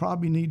Gill. You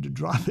probably need to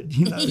drop it.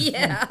 You know.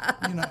 Yeah.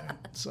 You know.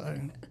 So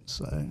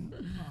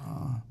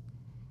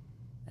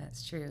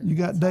That's true. You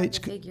got That's hard dates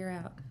to figure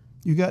out.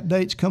 you got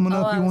dates coming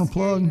up. I You was want to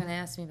scared plug? you were going to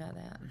ask me about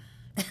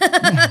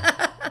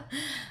that.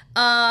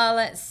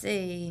 Let's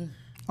see.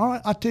 All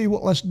right, I'll tell you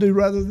what, let's do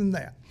rather than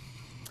that.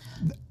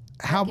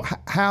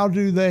 How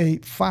do they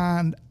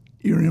find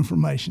your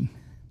information?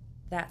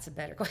 That's a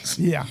better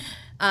question. Yeah.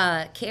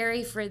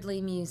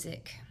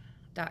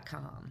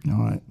 CarrieFridleyMusic.com.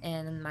 All right.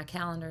 And my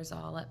calendar's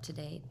all up to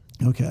date.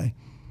 Okay.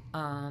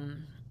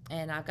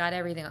 And I've got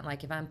everything.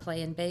 Like if I'm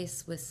playing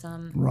bass with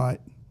some Right.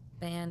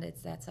 band,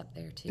 that's up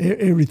there too.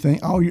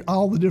 Everything,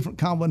 all the different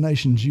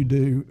combinations you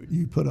do,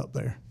 you put up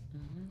there.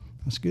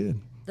 That's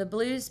good. The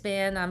blues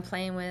band I'm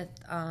playing with,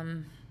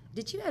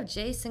 did you have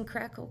Jason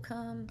Crackle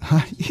come?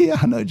 Yeah,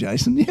 I know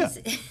Jason. Yeah,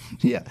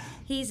 yeah.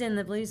 He's in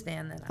the blues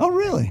band that I'm Oh,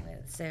 really? playing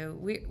with. So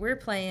we're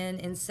playing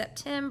in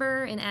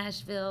September in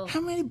Asheville. How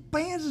many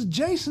bands is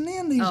Jason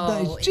in these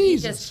days? He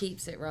Jesus, just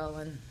keeps it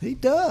rolling. he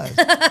does.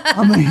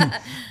 I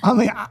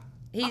mean,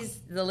 He's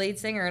the lead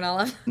singer in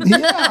all of them.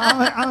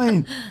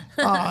 yeah.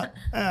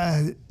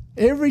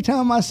 Every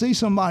time I see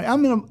somebody,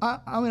 I'm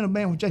in a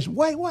band with Jason.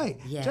 Wait.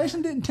 Yeah.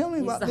 Jason didn't tell me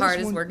He's about the this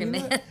hardest one, working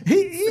you know? man. He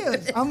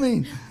is.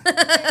 And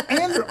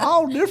they're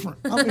all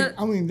different.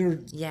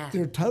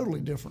 They're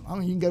totally different. I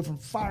mean, you can go from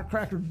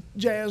Firecracker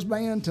Jazz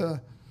Band to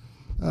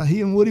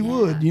he and Woody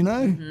Wood, you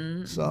know.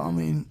 Mm-hmm. So I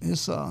mean,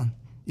 it's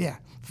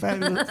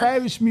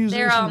fabulous musician.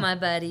 They're all my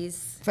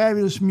buddies.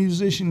 Fabulous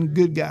musician,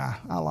 good guy.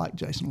 I like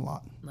Jason a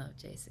lot. Love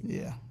Jason.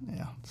 Yeah.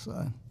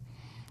 So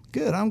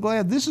good. I'm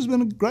glad. This has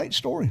been a great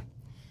story.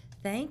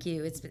 Thank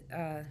you.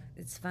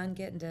 It's fun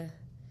getting to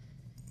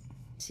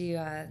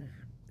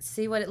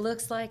see what it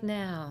looks like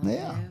now.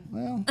 Yeah. You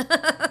know?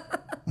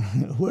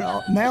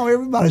 Well, now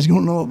everybody's going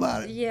to know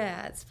about it.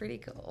 Yeah, it's pretty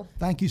cool.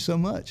 Thank you so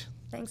much.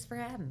 Thanks for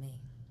having me.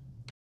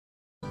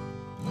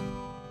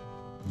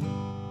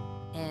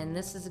 And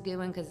this is a good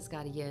one because it's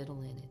got a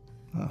yodel in it.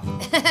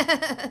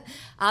 Oh.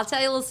 I'll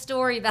tell you a little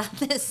story about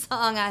this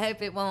song. I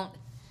hope it won't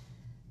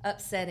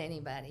upset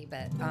anybody.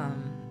 But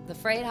the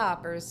Freight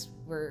Hoppers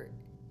were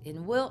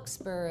in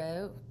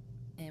Wilkesboro,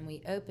 and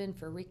we opened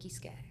for Ricky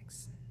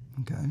Skaggs.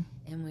 Okay.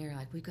 And we were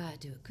like, we've got to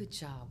do a good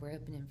job. We're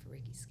opening for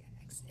Ricky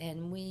Skaggs.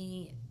 And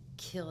we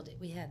killed it.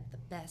 We had the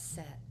best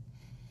set.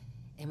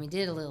 And we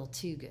did a little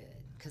too good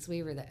because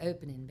we were the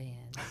opening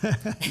band.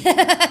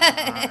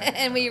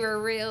 And we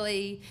were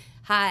really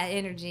high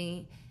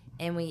energy.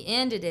 And we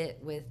ended it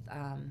with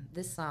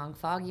this song,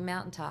 Foggy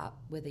Mountaintop,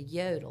 with a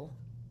yodel.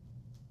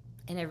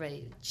 And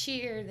everybody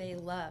cheered. They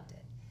loved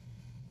it.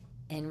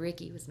 And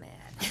Ricky was mad.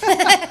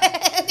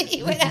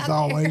 He went He's out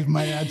always there.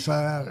 mad.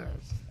 So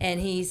And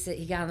he said,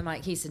 he got on the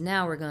mic. He said,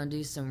 "Now we're going to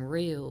do some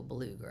real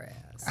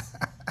bluegrass."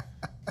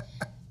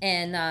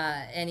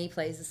 and he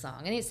plays the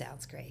song, and it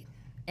sounds great.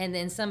 And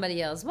then somebody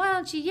yells, "Why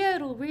don't you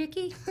yodel,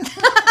 Ricky?"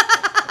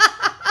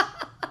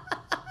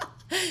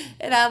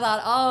 And I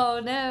thought,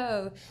 oh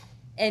no.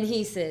 And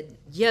he said,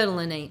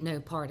 "Yodeling ain't no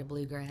part of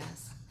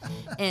bluegrass."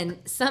 And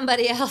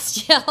somebody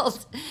else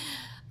yelled,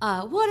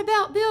 "What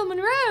about Bill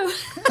Monroe?"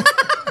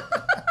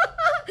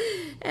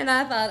 And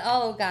I thought,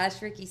 oh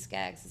gosh, Ricky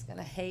Skaggs is going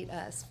to hate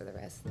us for the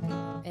rest of the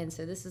night. And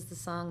so this is the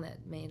song that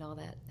made all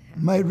that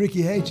happen. made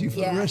Ricky hate you for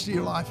Yeah. the rest of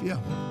your life. Yeah.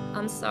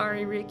 I'm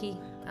sorry, Ricky.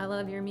 I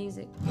love your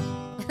music.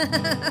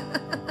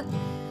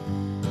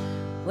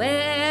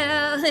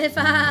 Well, if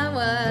I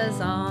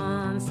was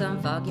on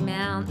some foggy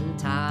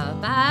mountaintop,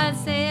 I'd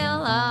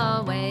sail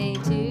away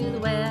to the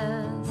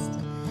west.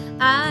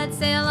 I'd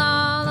sail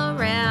all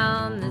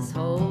around this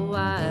whole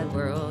wide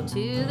world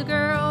to the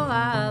girl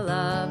I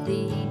love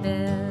the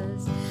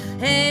best.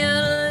 Hey,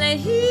 ole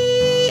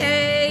hee,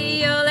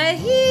 hey, ole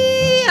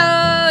hee,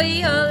 oh,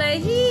 ole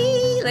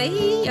hee,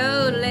 lay,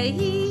 ole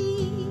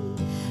hee.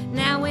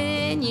 Now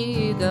when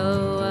you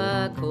go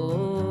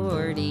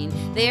a-courting,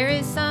 there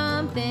is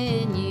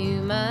something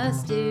you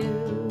must do.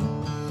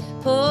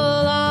 Pull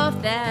off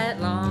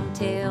that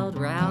long-tailed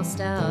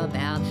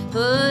roustabout,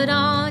 put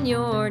on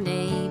your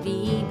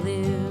navy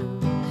blue.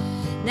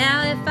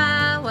 Now if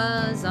I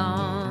was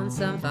on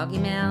some foggy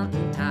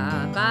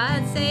mountaintop,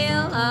 I'd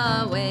sail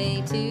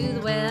away to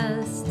the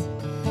west.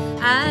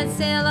 I'd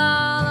sail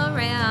all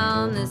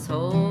around this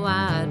whole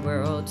wide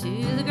world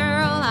to the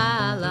girl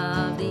I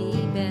love the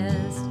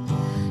best.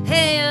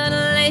 Hey,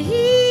 ole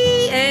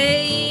hee,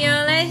 hey,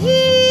 ole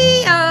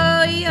hee,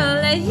 oh,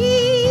 ole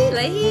hee,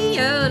 lay,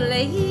 ole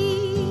hee.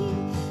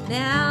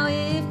 Now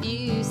if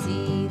you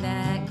see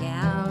that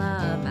gal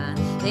of mine,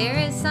 there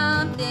is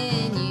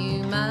something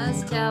you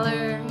must tell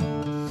her.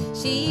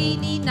 She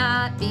need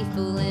not be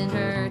fooling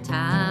her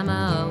time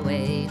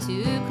away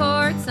to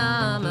court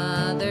some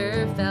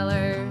other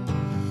feller.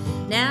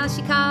 Now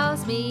she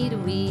calls me to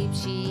weep,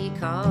 she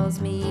calls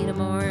me to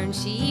mourn,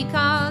 she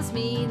calls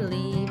me to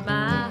leave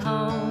my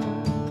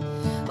home.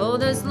 Oh,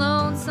 those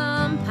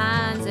lonesome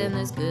pines and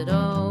those good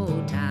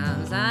old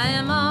times, I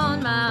am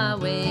on my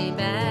way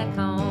back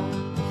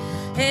home.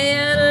 Hey,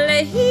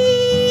 ole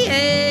hee,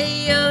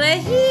 hey, ole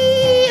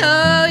hee,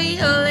 oh,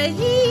 ole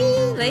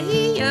hee,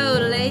 lay,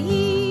 ole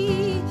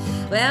hee.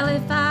 Well,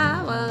 if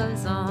I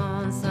was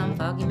on some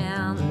foggy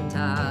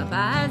mountaintop,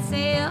 I'd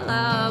sail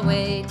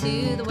away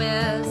to the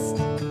west.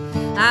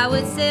 I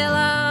would sail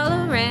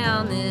all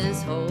around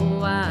this whole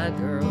wide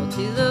world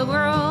to the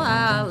world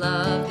I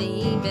love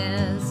the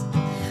best.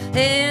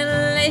 Hey,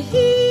 ole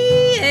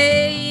hee,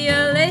 hey,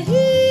 ole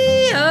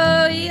hee,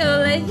 oh,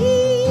 ole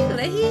hee,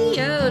 lay,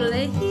 ole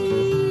hee.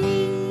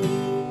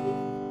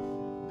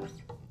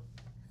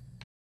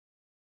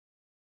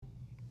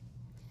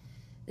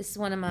 This is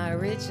one of my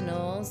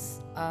originals.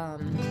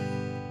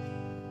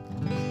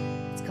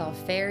 It's called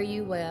Fare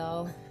You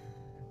Well.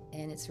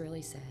 and it's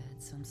really sad,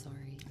 so I'm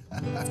sorry.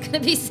 It's going to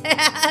be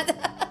sad,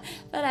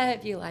 but I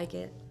hope you like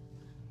it.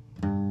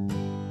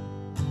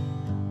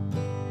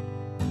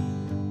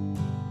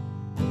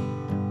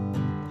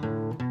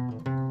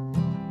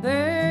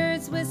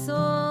 Birds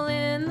whistle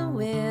in the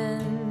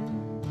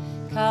wind,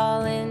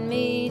 calling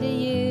me to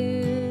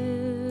you.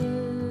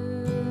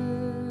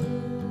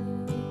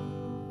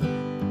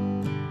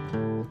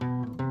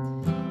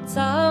 It's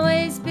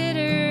always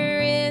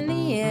bitter in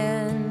the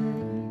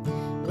end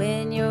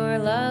when your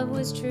love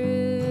was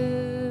true.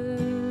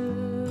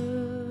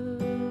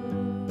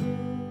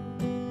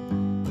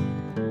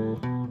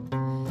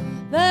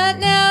 But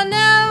now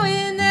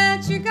knowing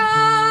that you're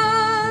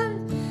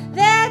gone,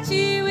 that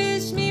you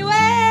wish me well,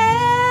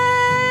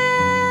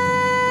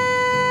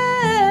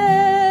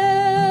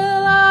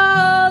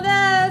 all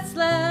that's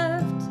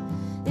left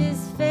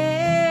is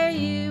fare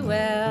you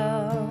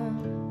well,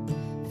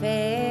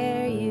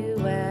 fare you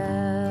well.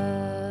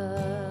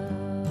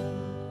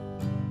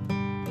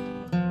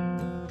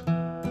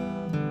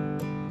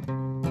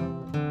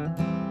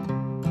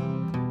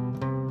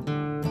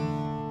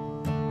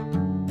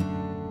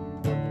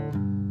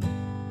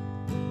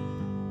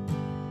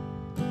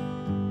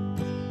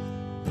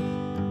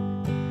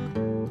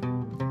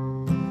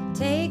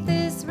 Take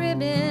this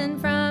ribbon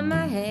from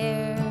my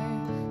hair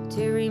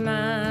to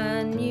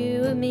remind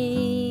you of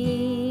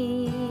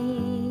me.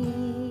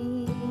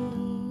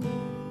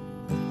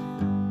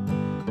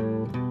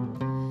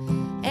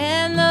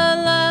 And the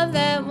love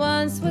that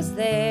once was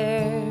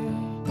there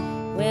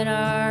when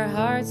our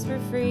hearts were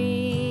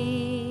free.